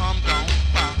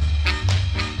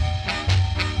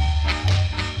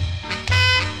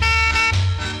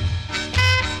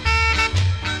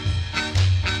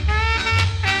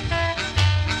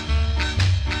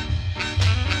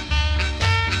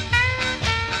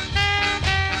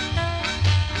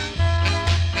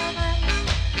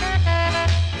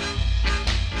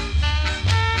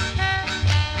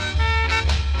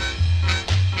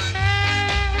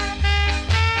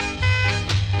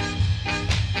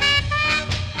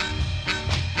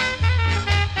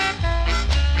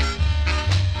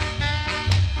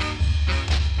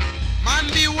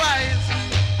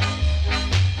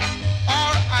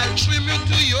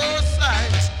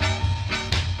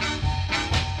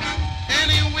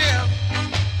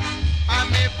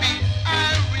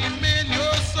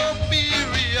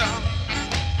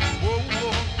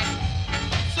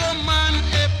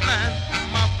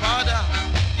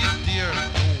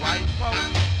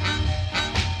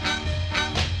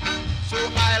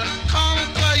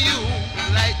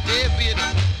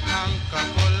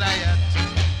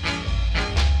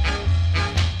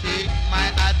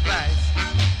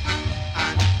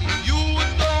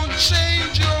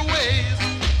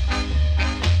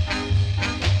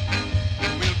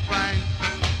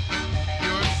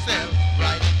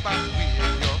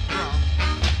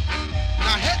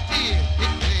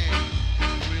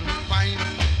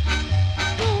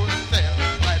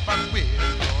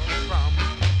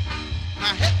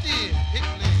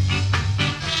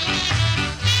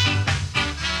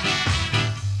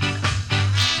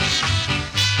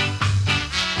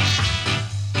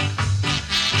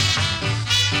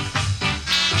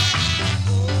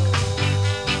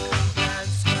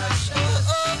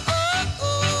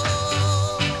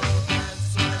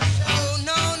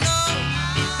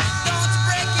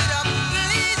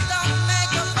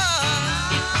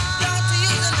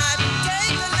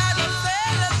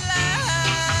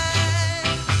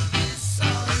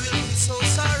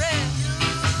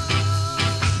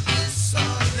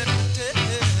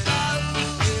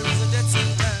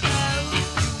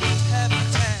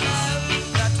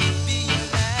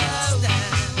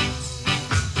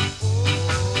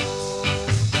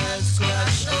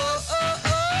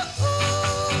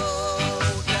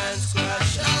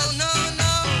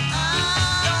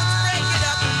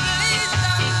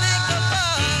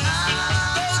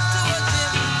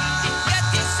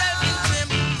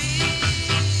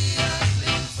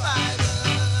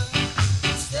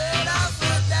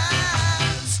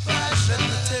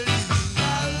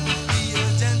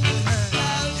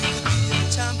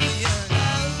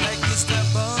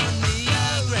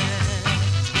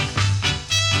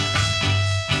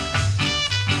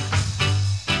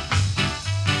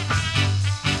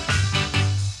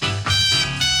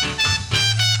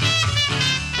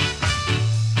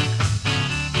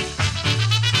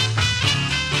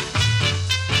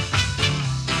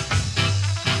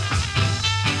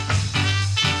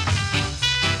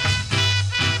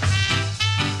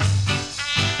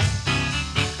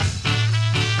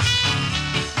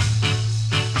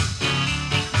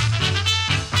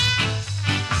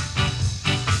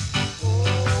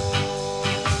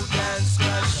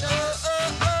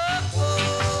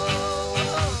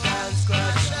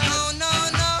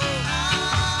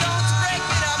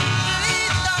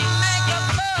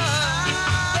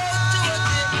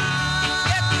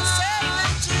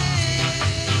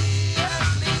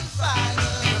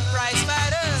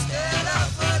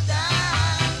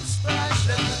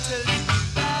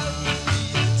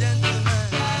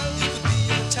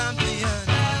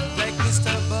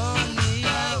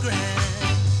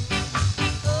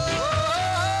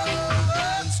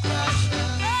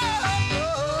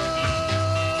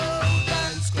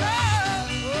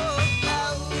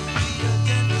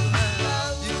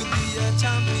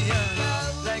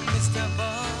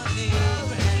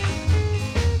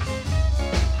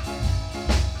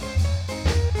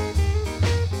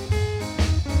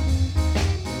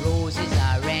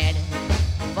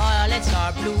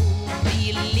are blue,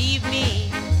 believe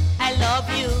me, I love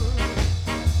you.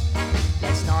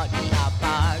 Let's not be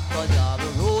apart, 'cause you're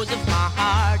the rose of my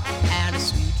heart, and a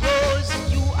sweet rose,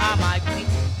 you are my queen.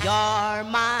 You're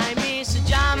my Miss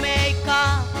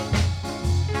Jamaica,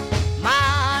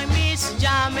 my Miss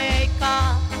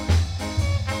Jamaica.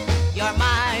 You're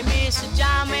my Miss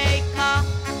Jamaica,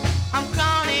 I'm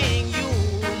crowning you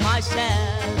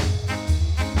myself.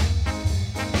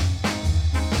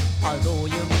 Although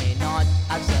you may not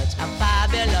have such a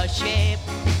fabulous shape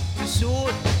to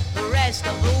suit the rest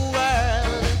of the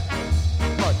world,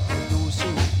 but you do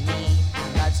suit me, and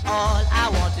that's all I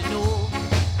want to know.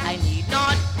 I need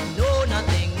not know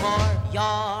nothing more.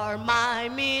 You're my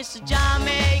Miss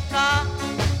Jamaica,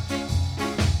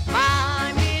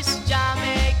 my Miss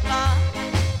Jamaica.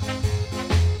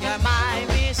 You're my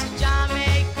Miss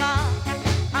Jamaica,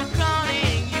 I'm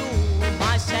crowning you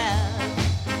myself.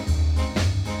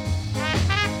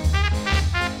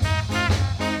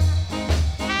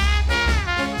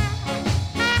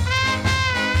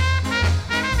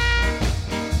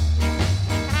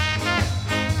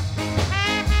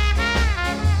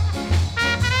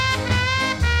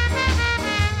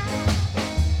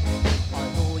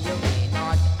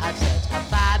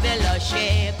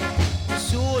 Shape to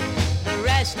suit the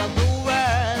rest of the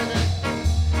world,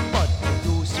 but you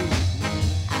do suit me,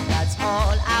 and that's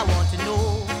all I want to know.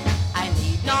 I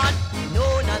need not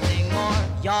know nothing more.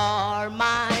 You're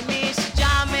my Miss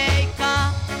Jamaica,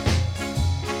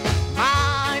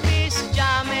 my Miss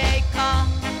Jamaica.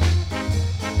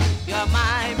 You're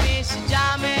my Miss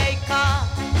Jamaica,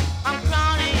 I'm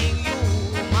crowning you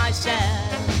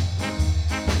myself,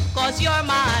 'cause you're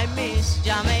my Miss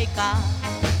Jamaica.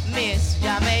 Miss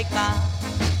Jamaica,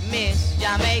 Miss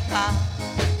Jamaica.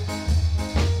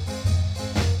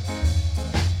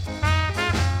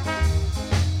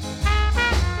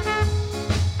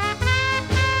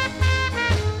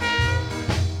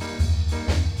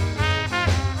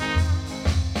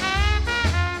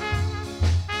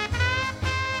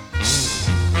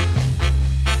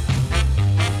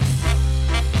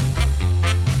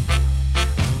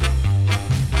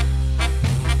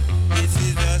 This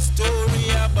is a story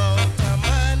about a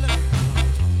man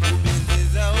who built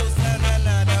his house on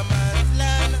another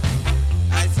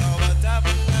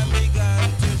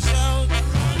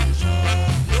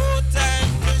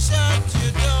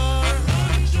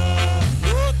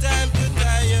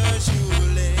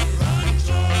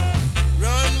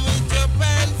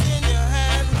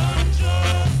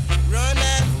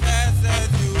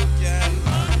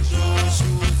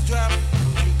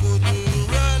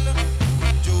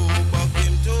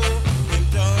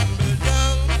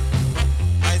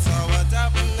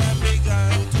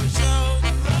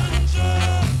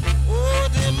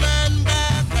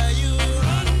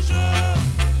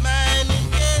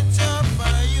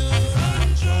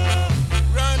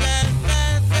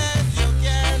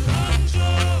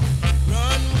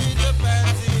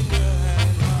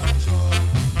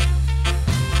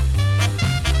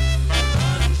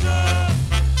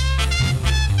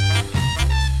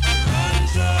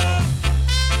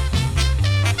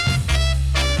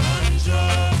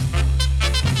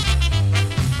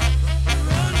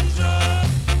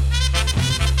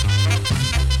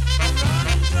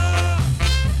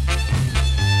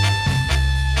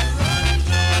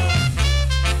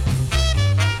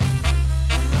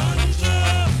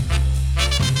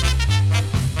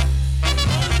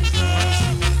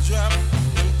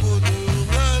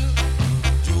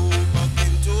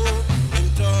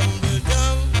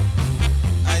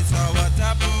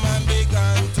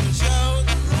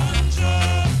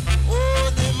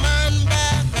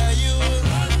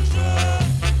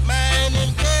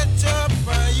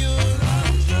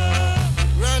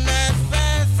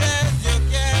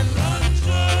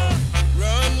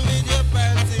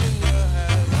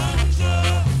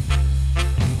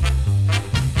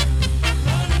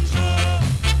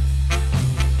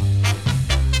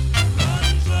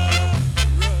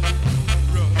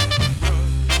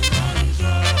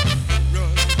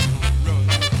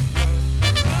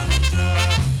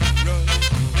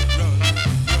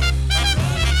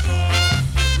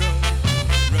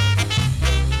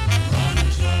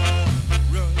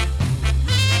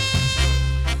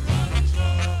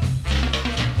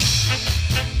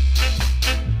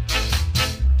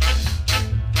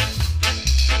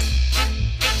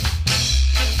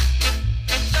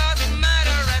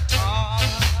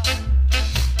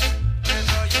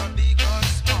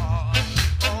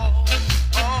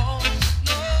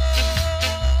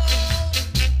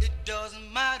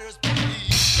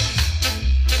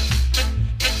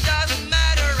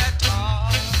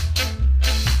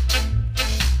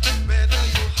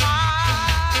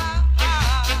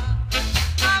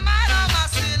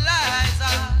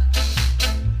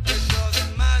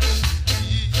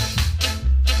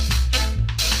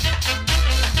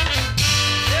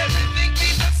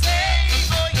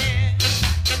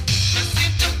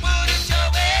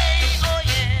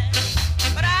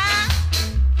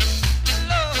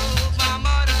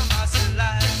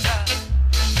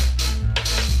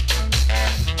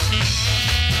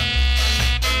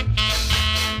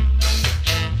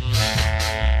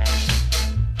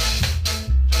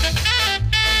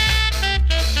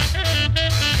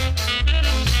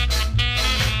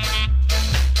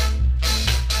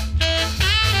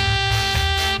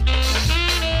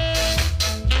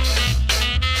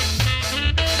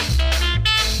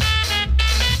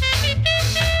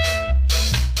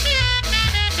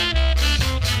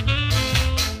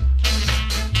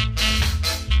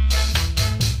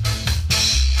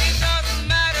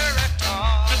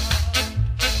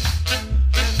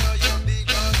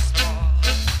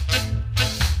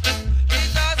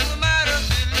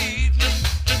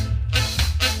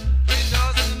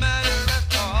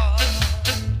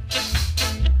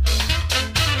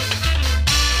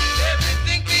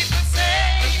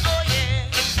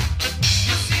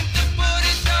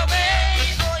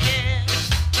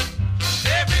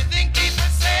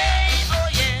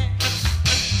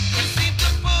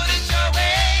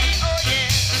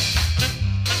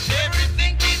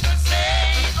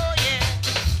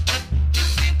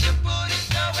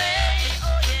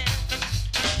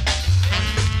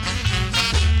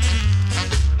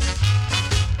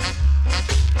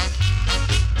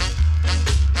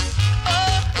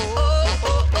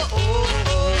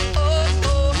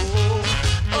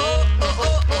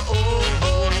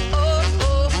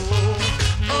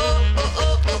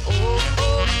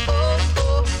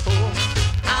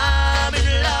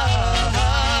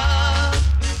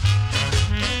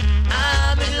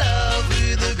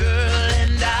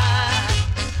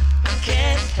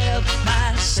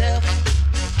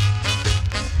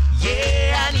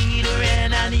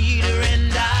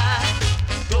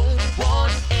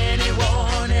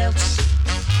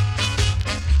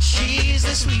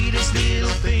the sweetest little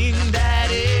thing that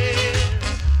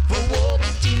ever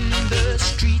walked in the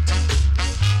street.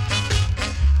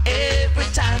 Every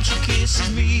time she kisses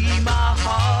me, my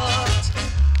heart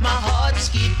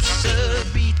skips a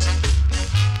beat.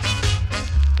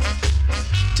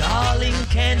 Darling,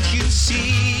 can't you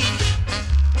see?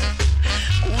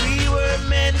 We were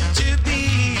meant to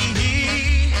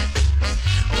be.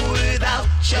 Without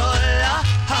your love,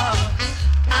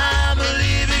 I'm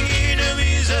living in a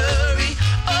misery.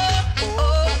 Oh,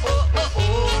 oh, oh, oh,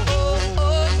 oh, oh,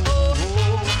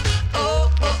 oh, oh, oh,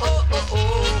 oh, oh,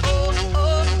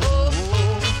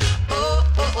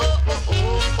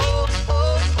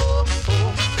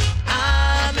 oh,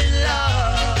 I'm in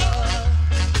love.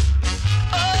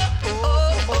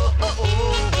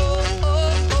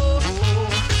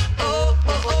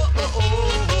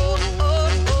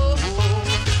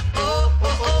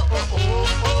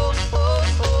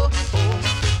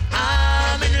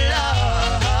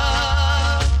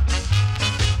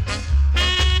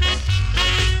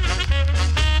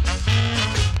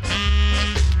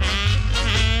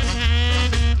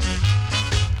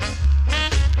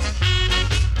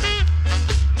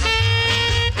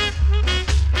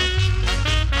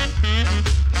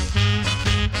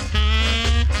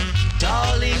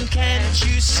 Darling, can't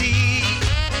you see?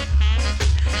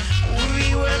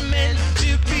 We were meant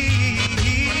to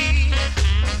be.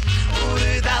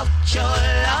 Without your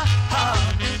love,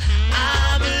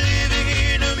 I'm living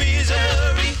in a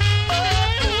misery.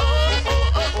 Oh, oh,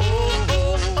 oh, oh,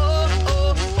 oh,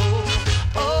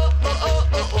 oh, oh, oh,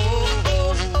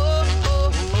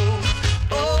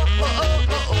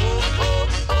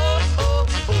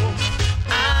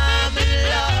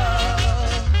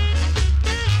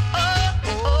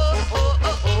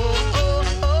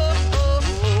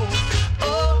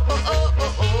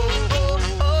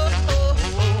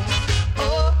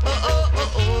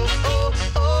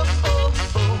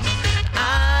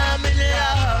 I'm in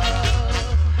love.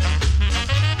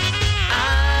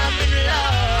 I'm in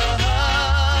love.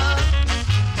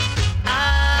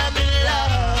 I'm in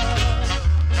love.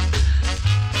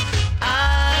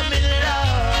 I'm in love. I'm in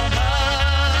love.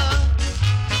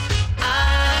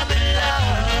 I'm in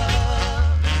love.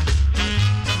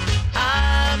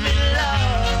 I'm in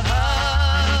love.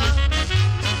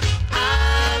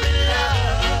 I'm in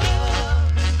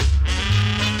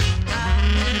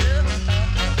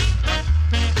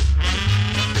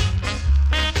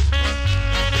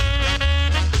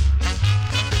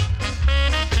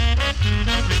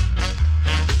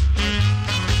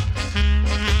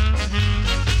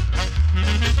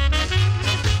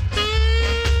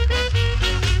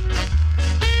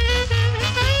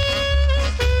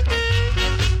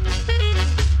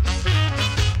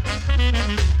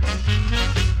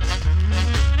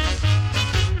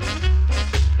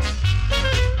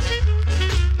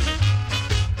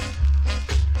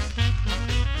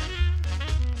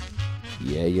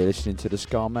Yeah, you're listening to the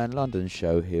Scarman London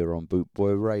show here on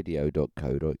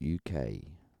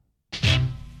bootboyradio.co.uk.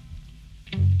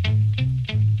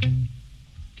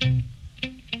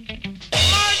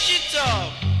 Mash it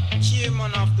up,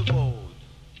 chairman of the board.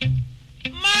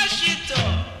 Mash it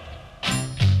up.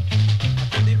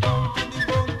 To the bone, to the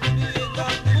bone, to the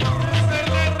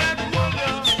edge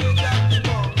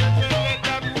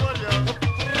of the bone.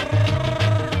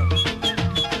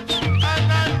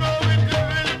 And I know it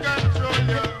will control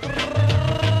you.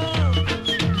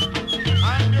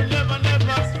 And you never,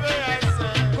 never sway, I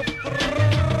say.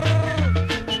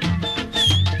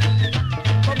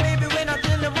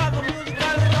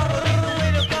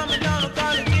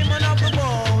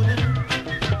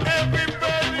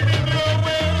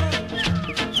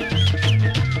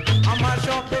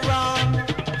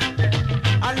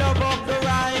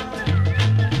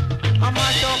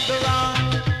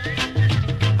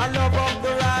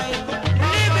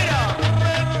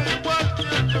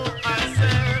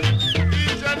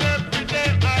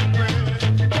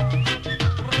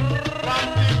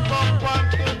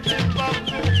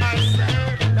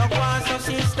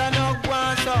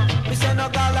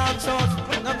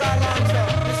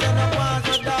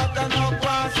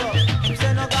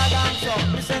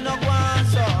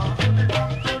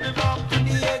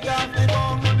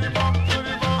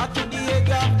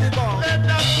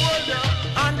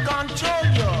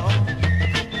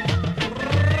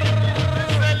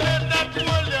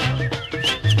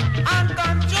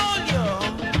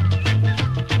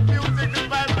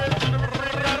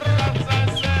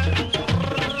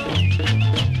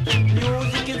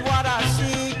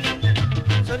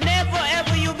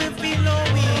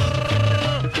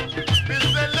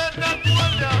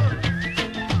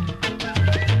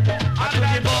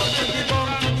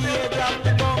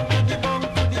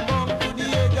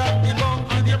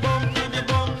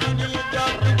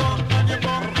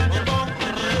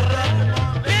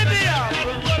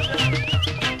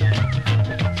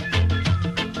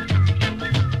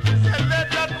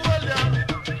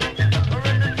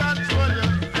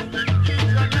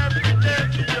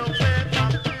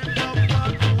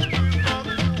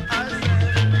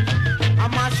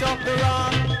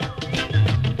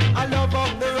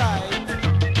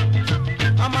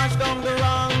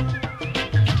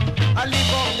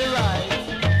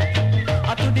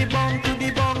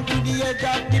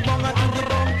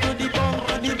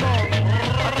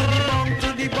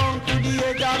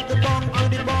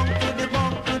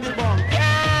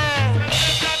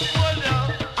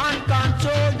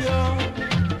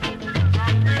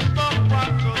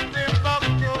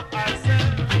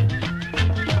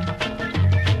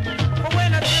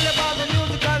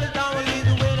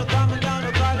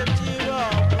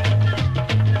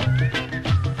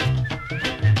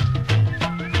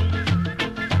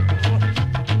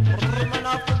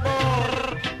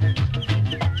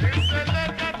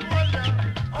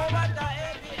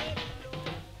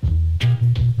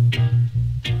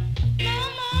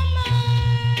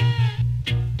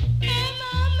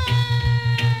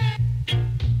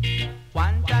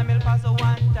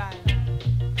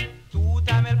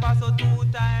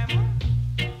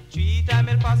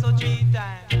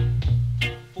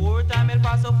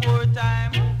 Paso 4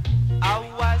 time.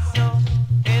 Aguaso,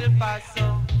 El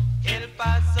Paso, El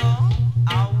Paso,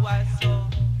 Aguaso.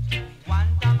 One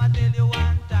time I tell you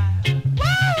one time.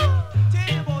 Woo!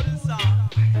 Tell you about the song.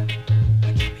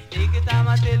 Take your time,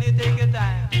 I tell you, take your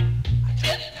time.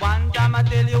 One time I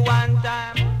tell you one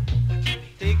time.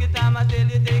 Take your time, I tell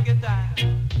you, take your time.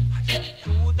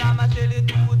 Two time I tell you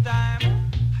two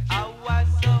time.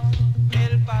 Aguaso,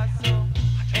 El Paso,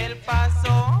 El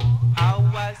Paso,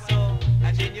 Aguaso.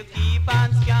 And then you keep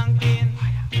on skanking.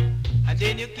 And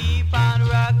then you keep on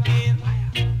rocking.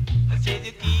 I said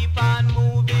you keep on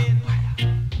moving.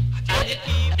 And you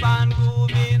keep on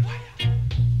grooving.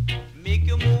 Make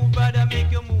you move, brother, make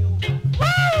you move.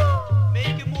 Woo!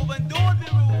 Make you move and don't be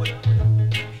rude.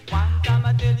 One time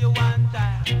I tell you one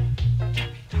time.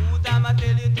 Two time I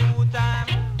tell you two time.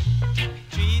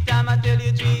 Three time I tell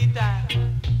you three time.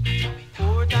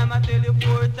 Four time I tell you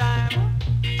four time.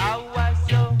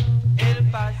 Aguaso, El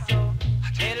Paso,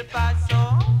 El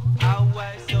Paso,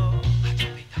 Aguaso.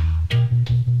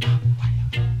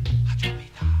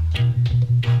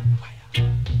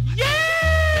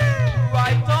 Yeah!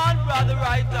 Right on, brother,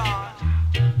 right on.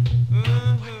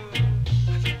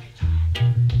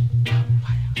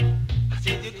 I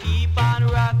said you keep on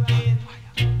rocking.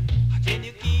 Then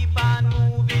you keep on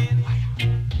moving.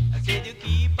 I said you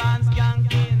keep on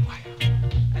skanking.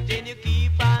 And then you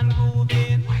keep on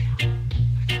grooving.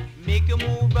 Make you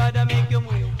move, brother, make you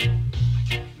move.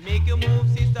 Make you move,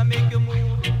 sister, make you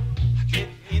move. Get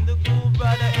in the groove,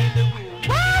 brother, in the groove.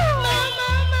 Woo!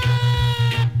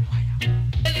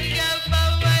 What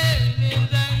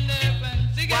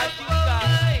you got?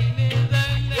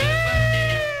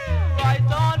 Yeah!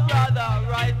 Right on, brother,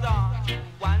 right on.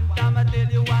 One time I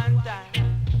tell you one time.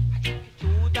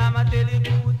 Two time I tell you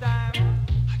two time.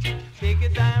 Take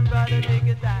your time, brother, take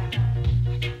your time.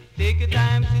 Take your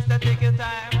time, sister, take your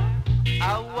time.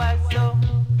 Aguaso,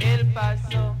 El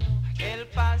Paso, El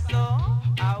Paso,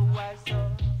 Aguaso.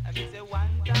 And we say one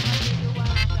time I tell you one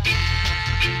time.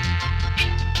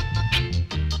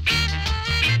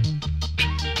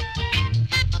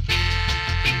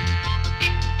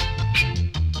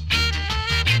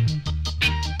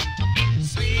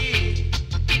 Sweet,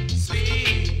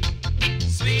 sweet,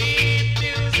 sweet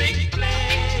music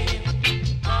playing.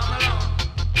 Come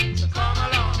along, so come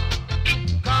along.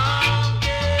 Come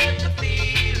get the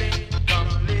feeling.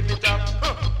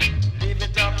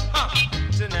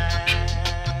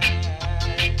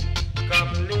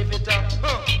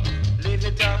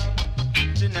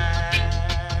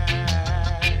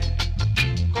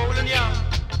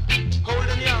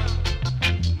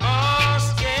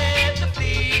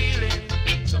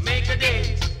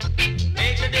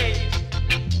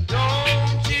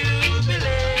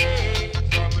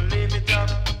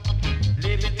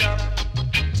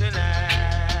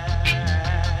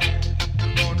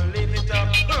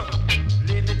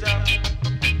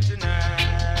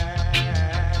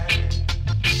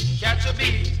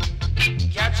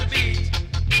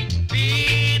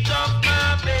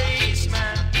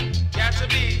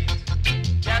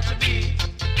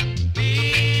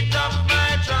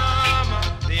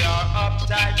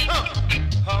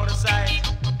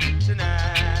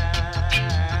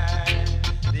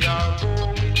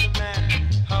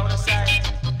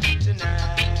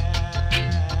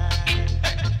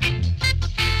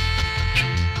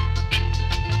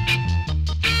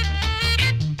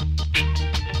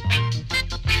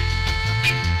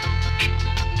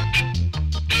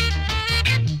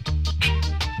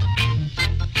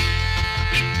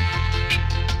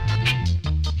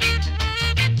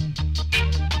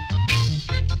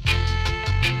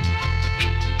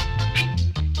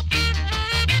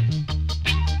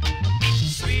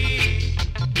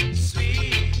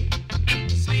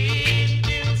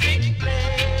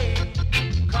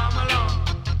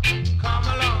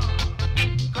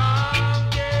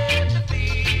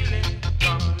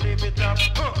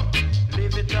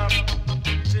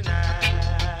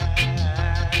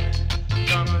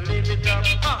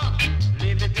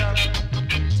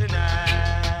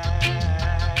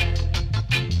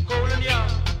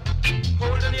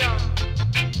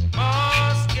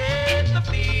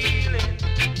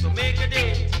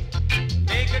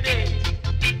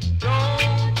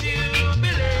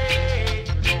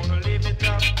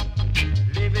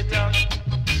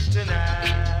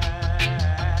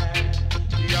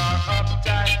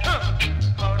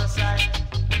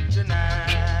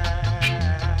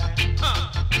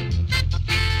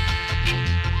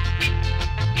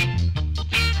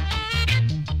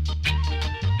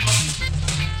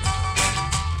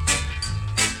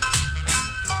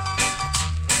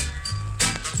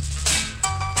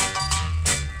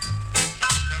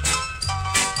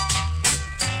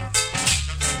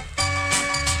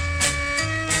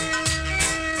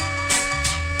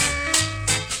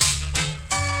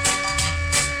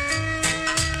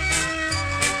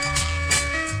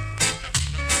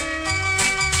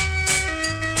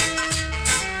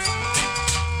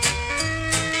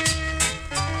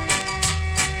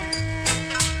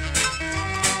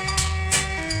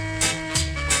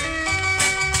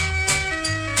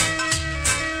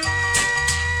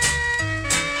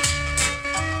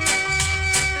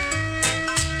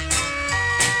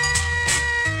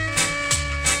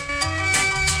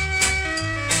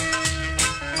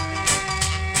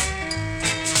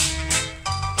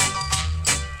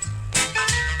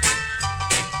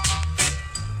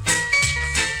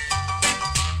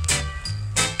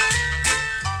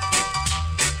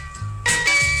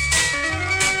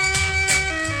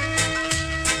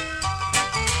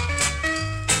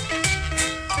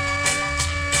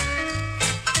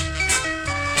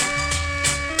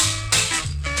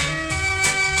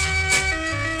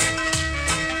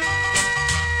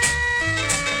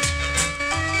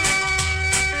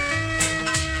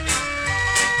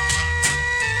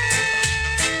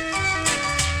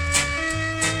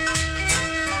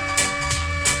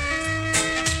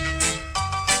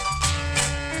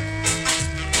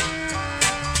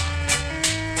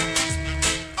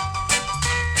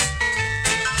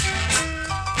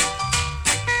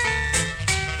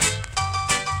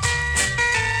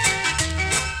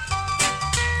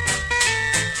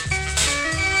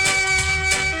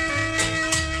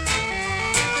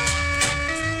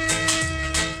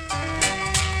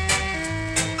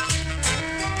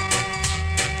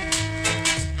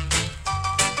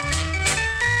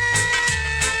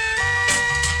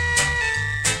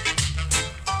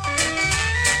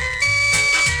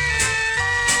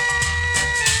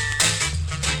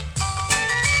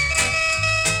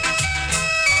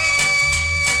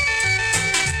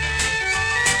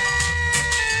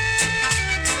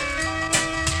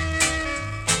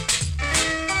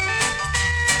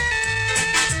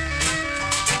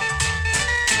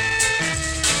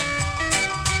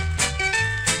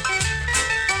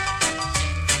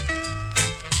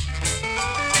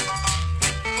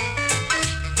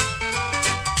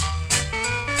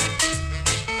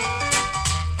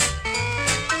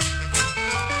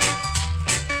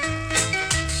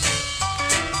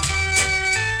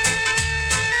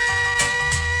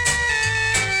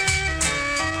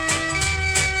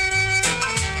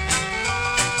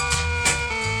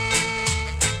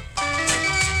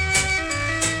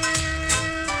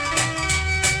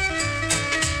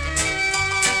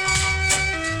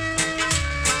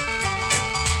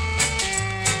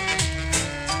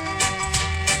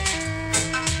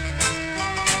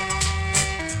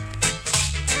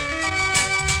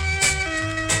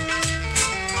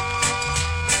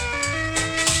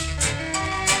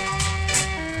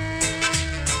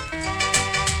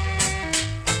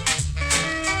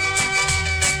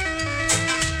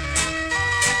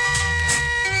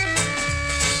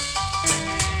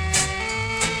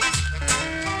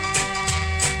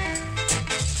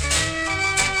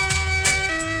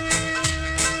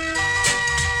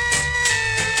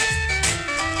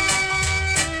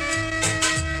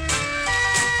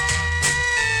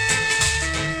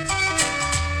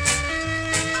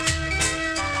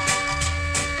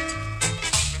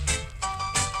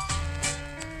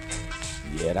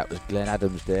 Yeah, that was Glenn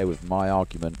Adams there with My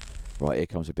Argument. Right, here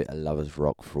comes a bit of lovers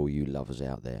rock for all you lovers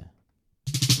out there.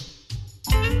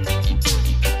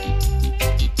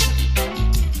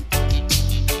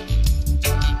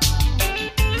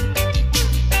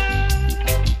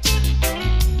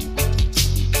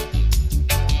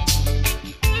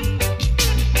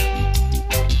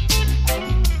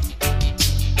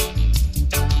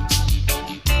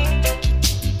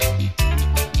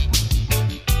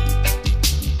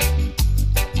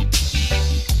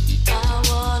 I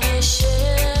wanna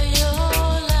share your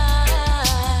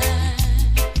life.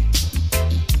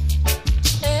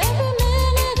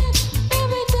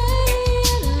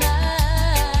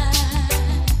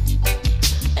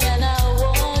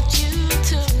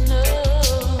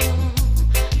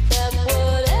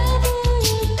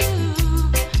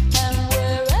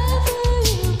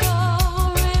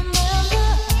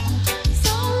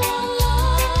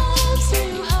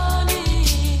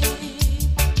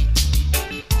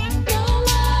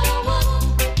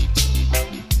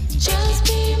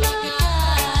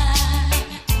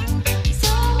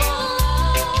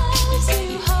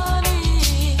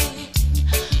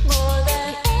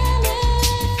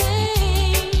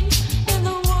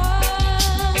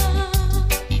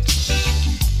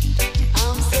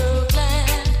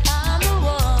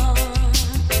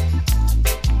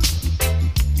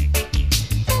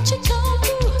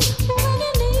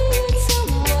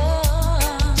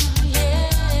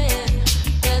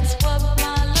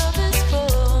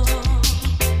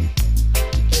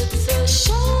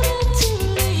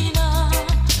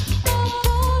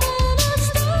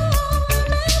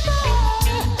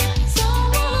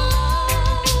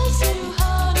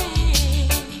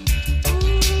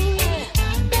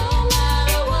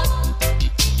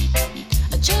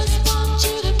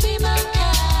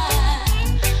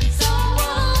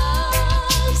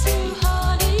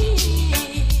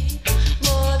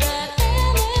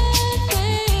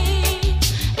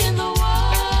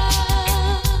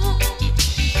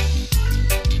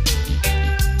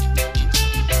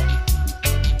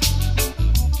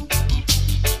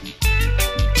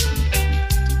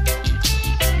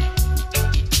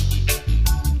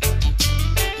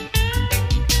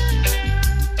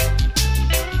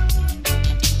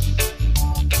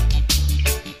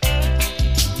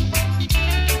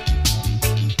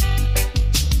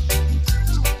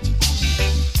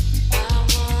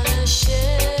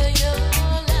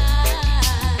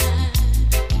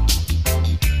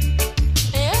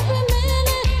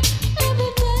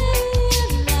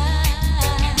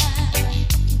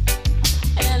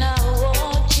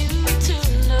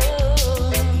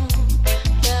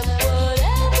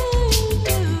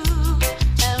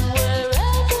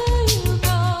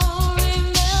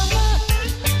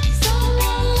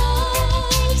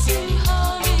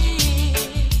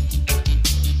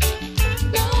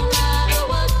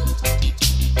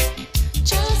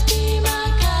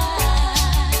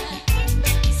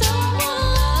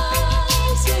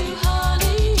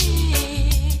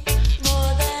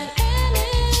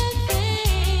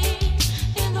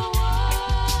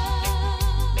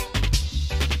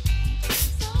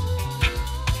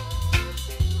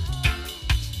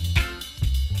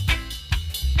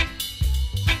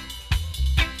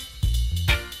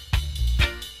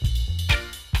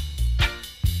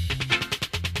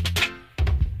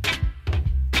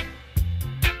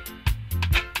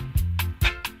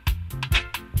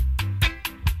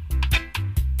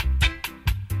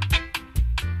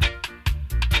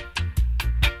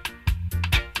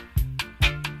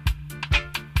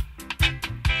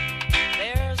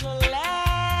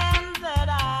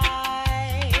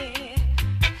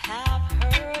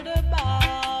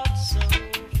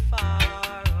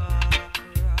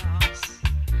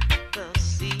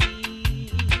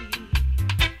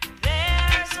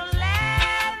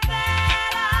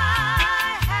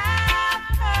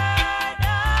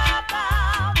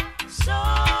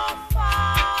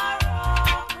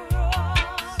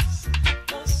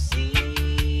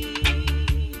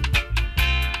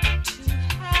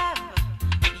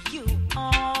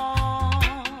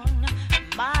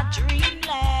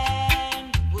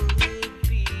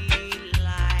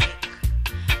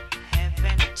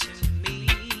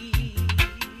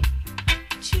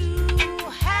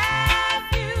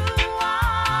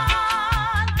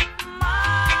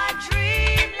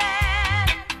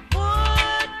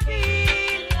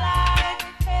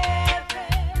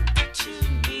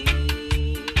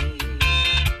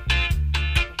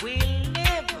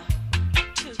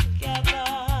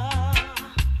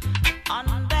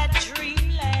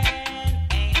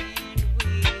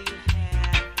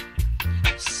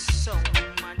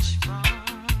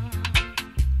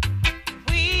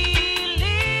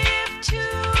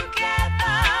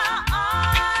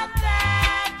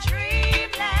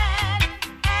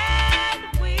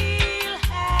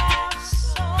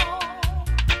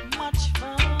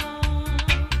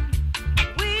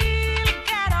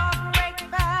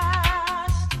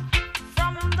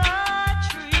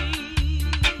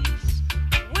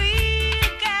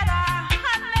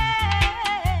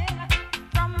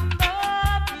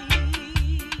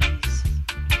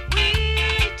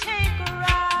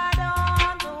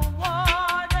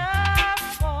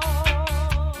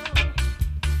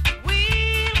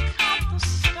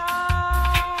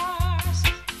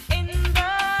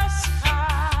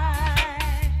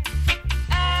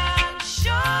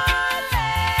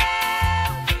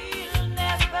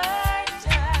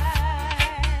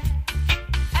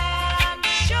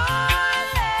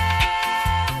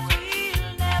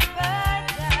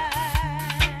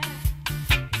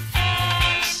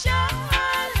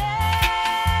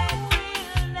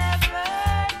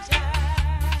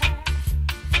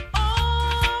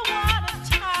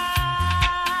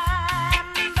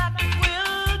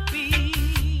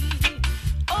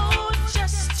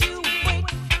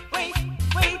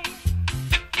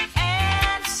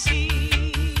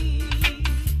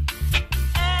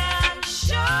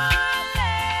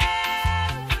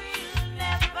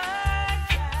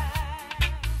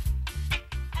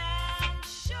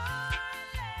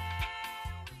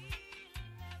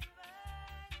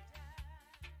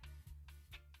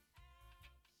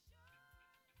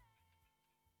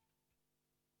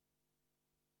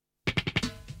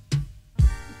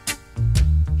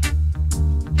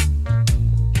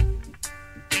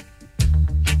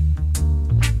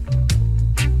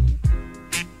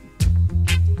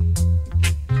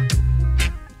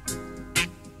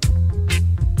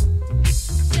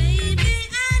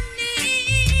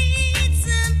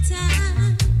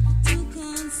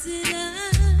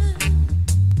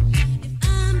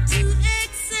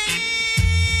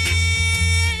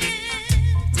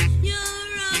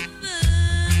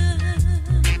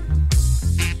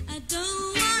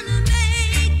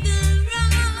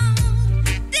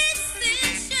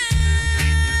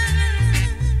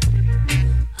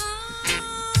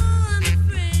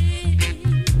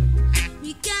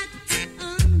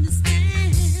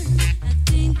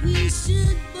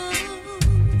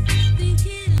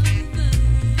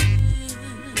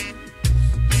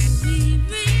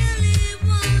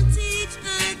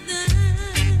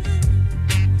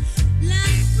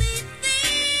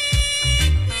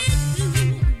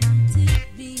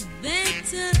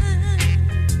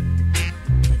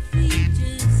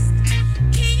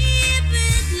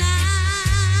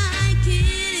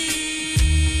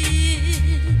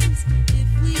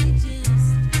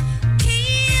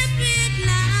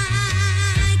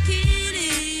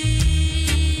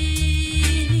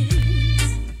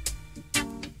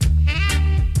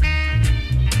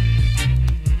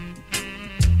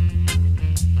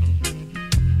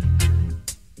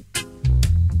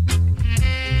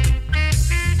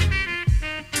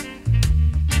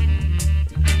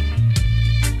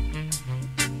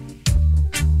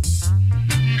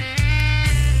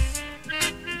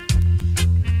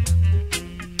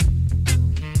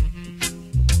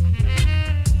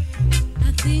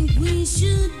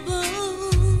 should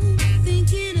both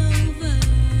think it over.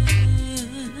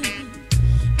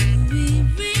 Do we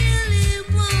really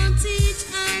want each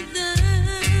other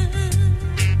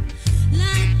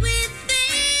like we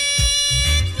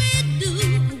think we do?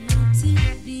 Won't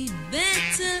it be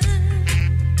better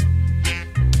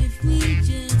if we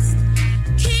just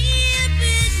keep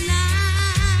it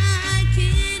like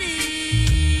it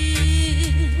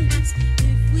is?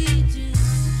 If we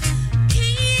just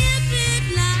keep it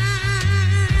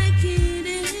like it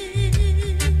is.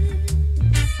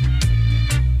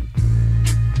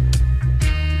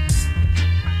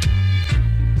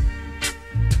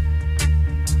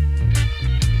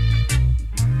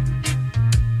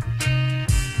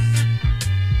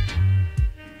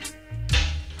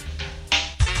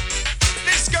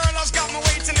 This girl has got me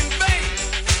waiting in vain.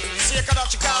 Sick of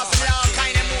that she causing me all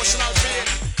kind of emotional pain.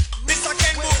 Mr.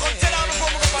 Ken Book, come tell her before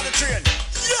we go on the train.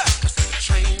 Yeah! The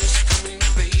train is coming,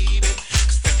 baby.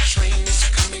 The train is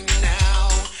coming now.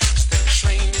 The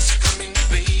train is coming,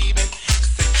 baby.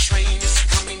 The train is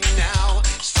coming now.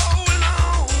 So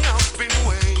long I've been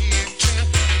waiting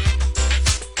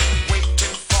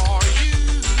for you.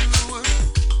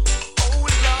 Oh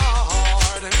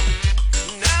Lord,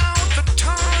 now the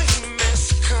time has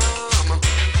come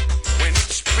when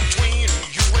it's between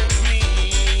you and me.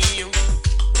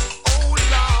 Oh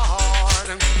Lord,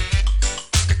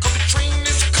 because the train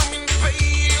is coming,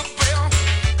 baby.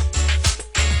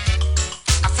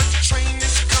 I said the train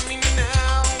is coming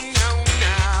now, now,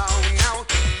 now, now.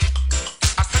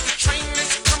 I said the train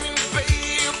is coming,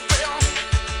 baby.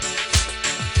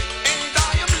 And I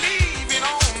am leaving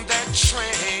on that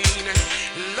train,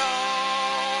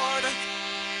 Lord.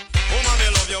 Woman, me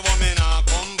love you, but me nah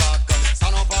come back.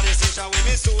 Stand up on the station with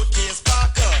me suitcase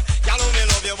pack. Y'all know me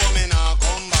love you, but me nah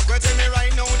come back. Well, tell me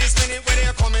right now, this minute where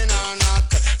they coming or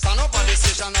not. Stand up on the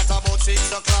station at about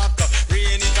 6 o'clock.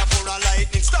 Rain it a pour and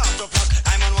lightning start to flash.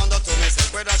 I man wonder to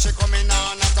myself whether she coming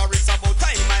or not. Or it's about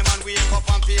time my man wake up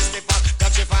and face the fact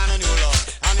that she find a new love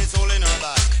and it's all in her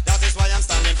bag. That is why I'm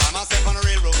standing by myself on a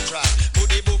railroad track.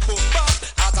 Booty boop boop bop,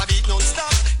 heart a beat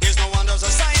non-stop. There's no wonders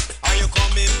of sight. Are you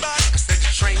coming back? I said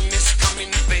the train is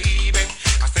coming, baby.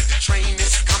 I said the train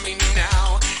is coming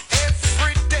now.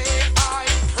 Every day I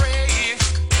pray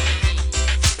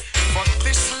for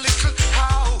this little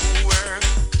hour.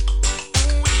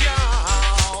 Ooh,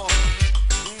 yeah.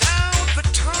 Now the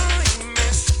time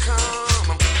has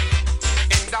come,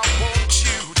 and I want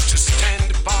you to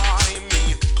stand by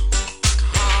me.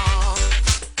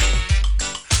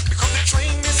 Because the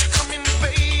train is coming,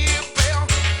 baby.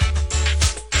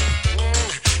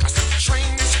 I said the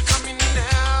train is coming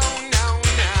now, now,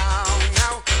 now,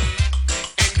 now.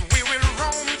 And we will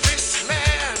roam this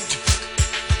land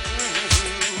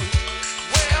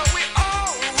where we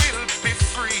all will be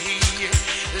free,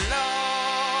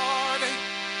 Lord.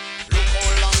 Look how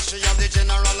long she have the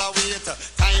general await.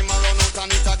 Time a run out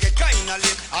and it a get kinda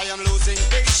late. I am losing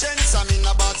patience, I'm in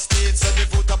a bad state. Said me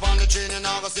put up on the train and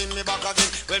now go see me back again.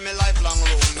 Well, me lifelong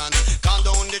romance gone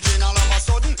down the drain all of a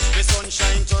sudden. Me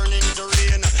sunshine turn into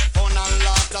rain. Fun and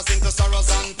laughter into sorrows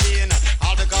and pain.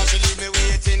 All because she leave me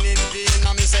waiting in vain.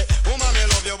 And me say, woman, me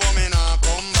love you, but me nah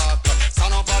come back.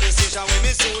 Stand up at the station with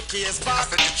me suitcase I back.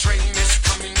 said the train is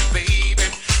coming, baby.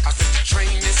 I said the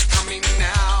train is coming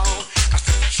now. I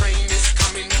said the train is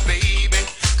coming, baby.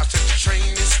 I said the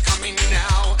train is coming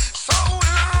now. So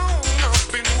long I've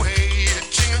been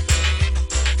waiting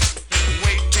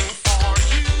for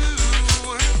you.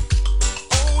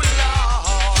 Oh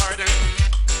Lord,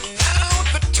 now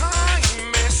the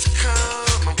time has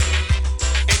come,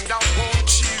 and I want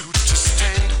you to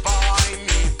stand by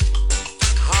me.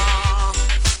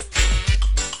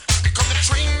 Because the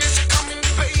train is coming,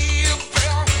 baby.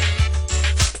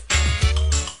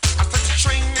 I said the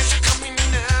train is coming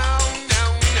now,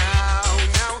 now, now,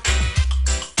 now.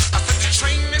 I said the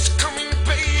train is coming,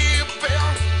 baby.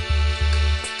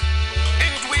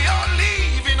 And we are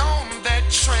leaving on that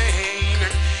train,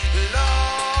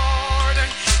 Lord.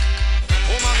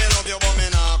 Woman, me love you, but me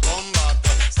nah come back.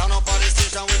 Stand up at the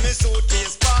station with me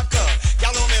suitcase pack.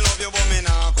 Y'all know me love you, but me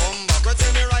nah come back. Well,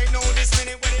 tell me right now, this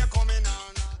minute where you coming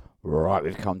or not. Right,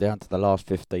 we've come down to the last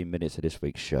 15 minutes of this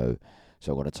week's show,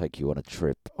 so I'm going to take you on a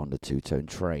trip on the two-tone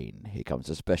train. Here comes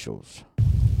the specials.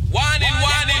 Warning,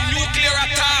 nuclear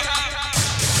attack.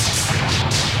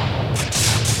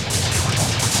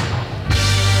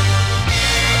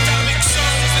 Atomic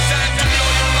sounds designed to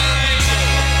blow your mind.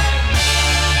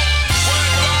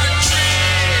 World War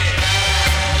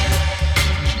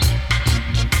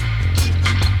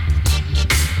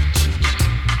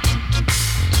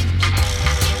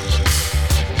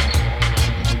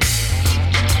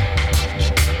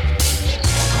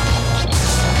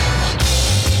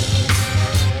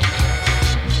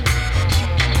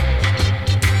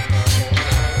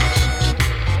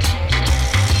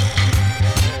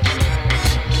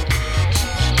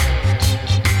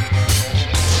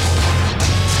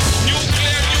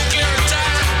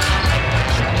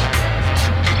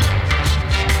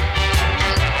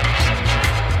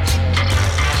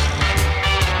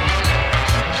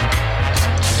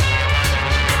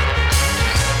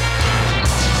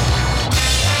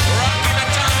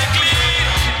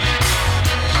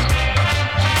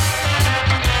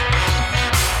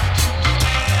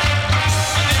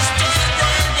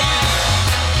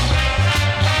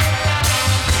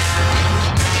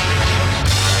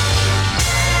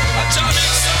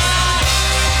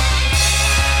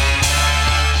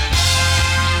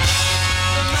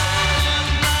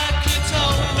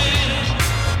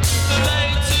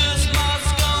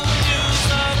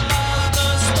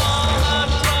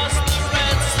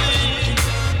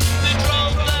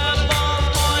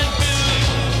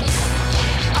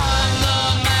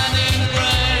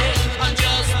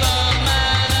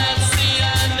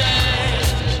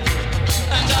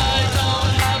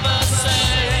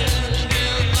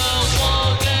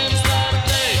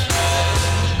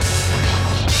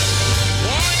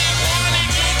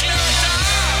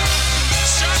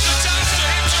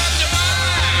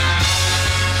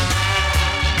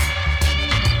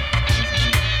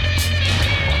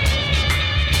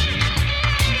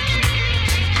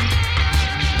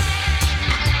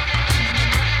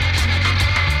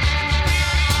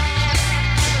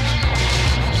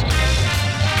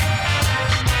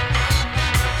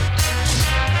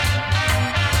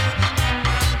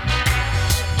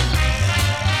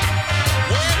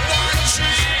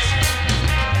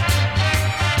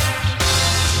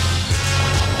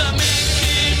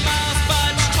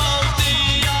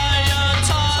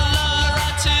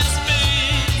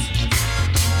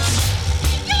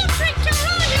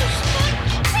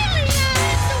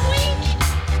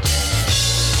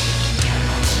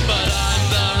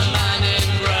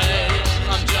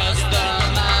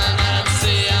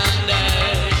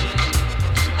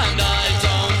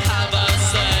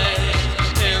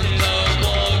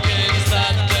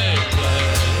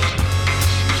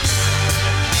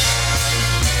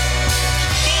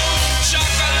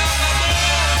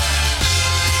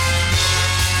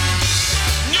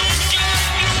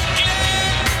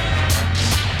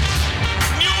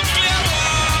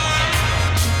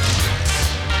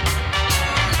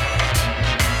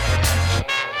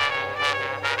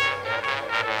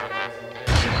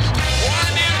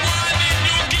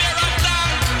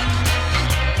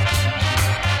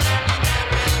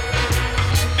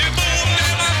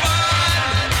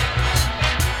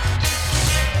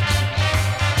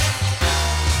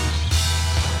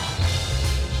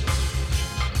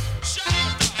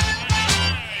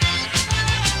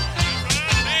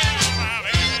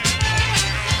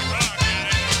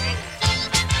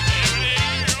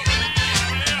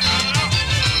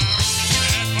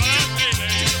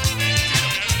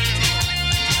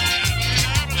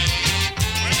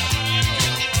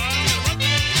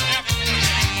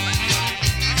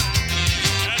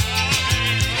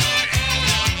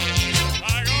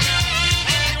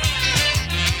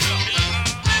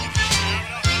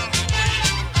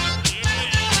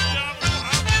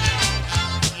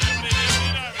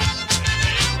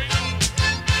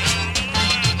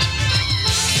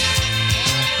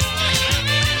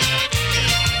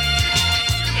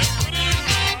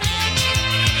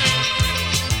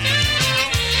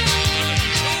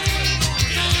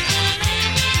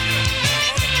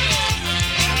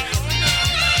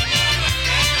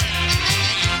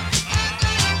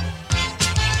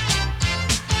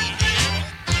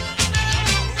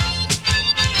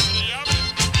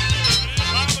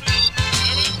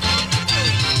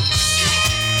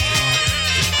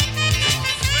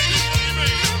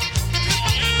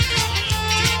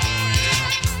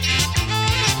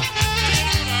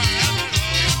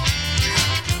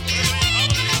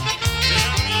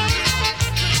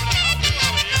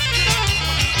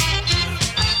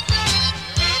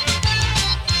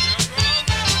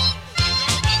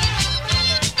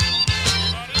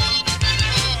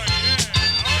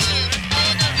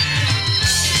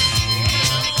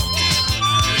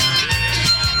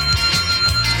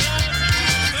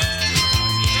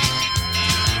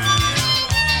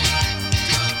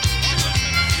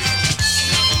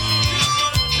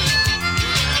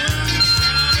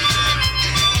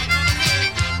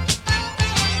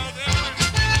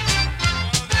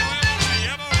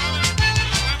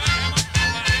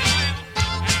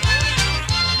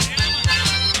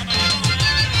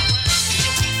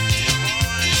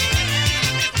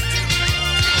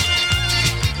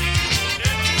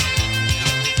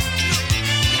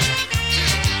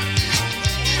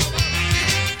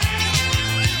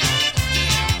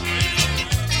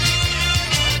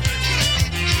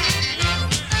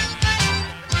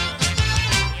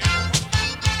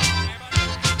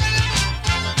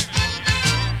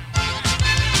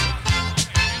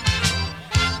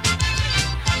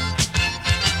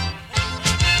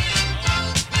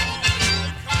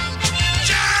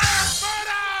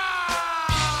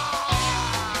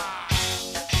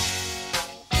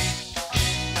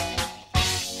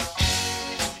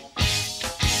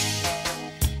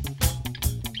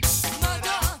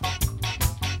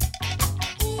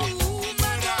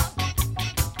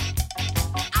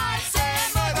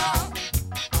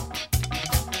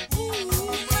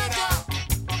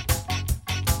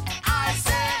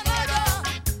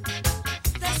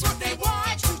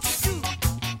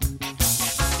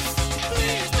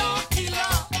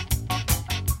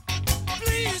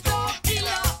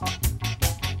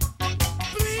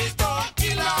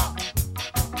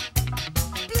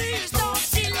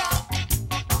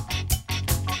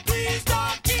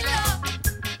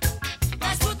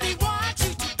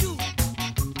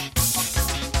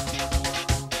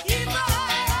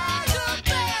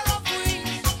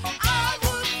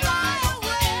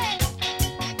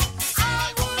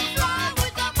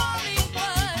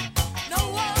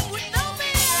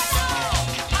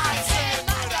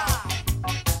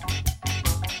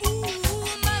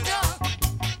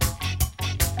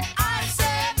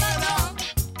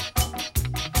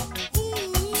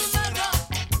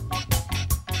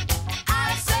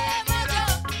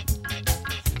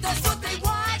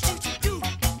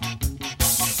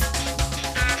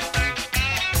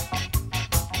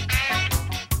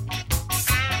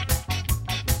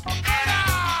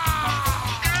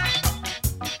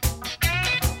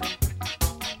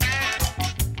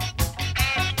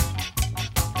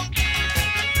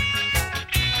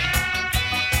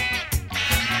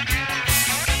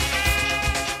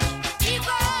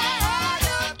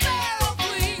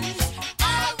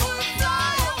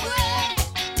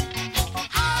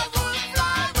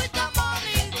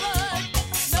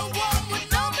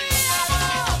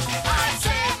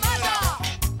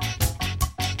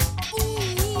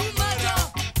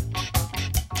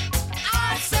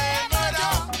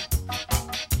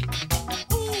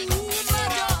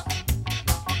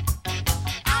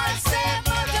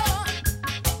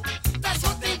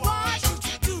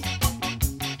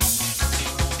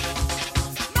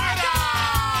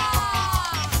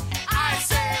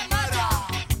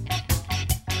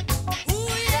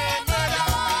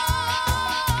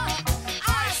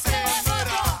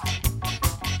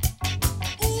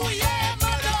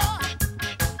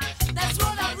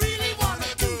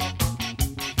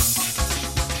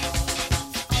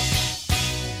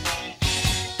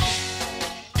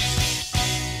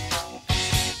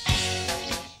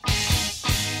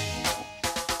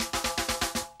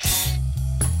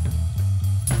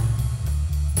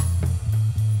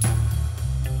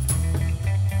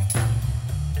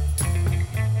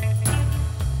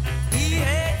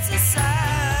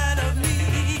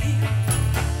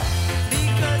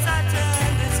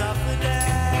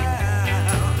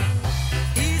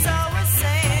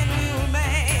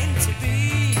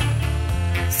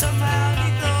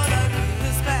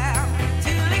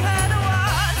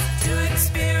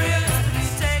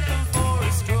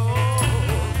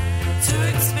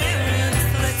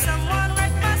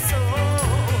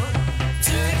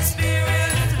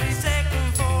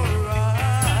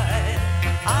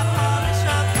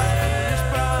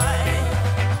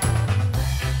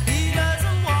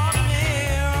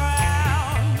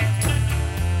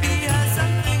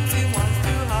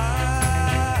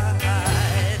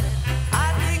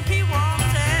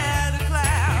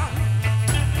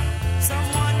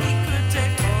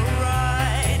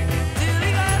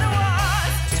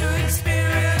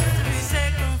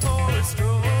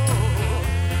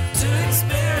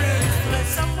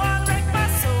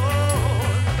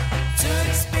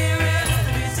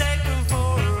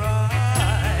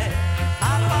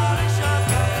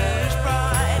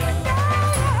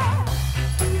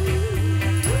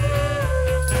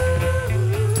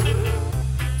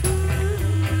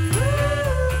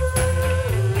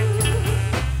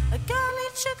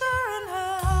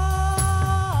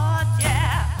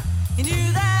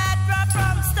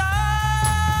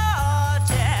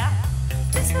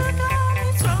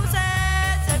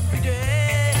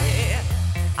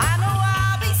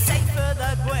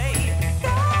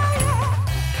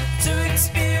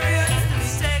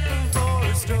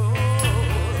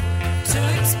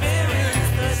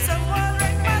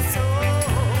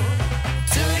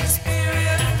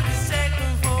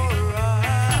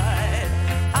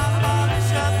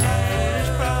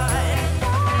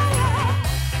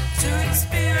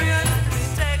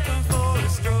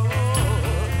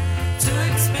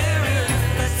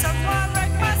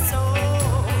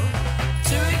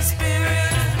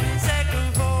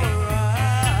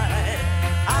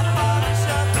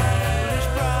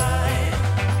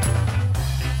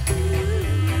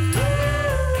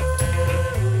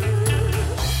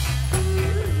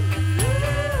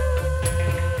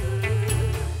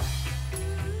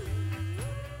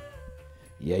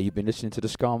Yeah, you've been listening to the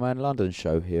Scarman London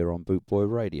show here on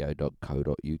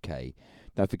bootboyradio.co.uk.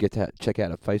 Don't forget to check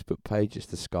out the Facebook page, it's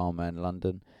the Scarman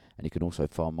London, and you can also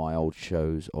find my old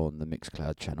shows on the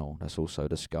Mixcloud channel. That's also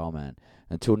the Scarman.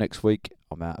 Until next week,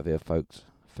 I'm out of here, folks.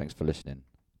 Thanks for listening.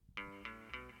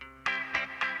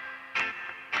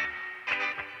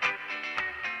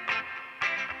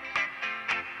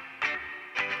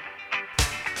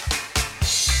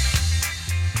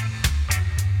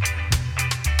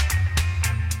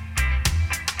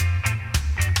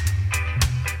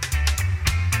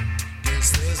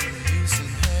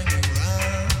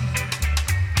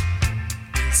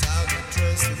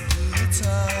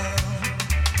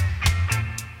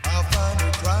 I'll find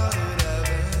a crowd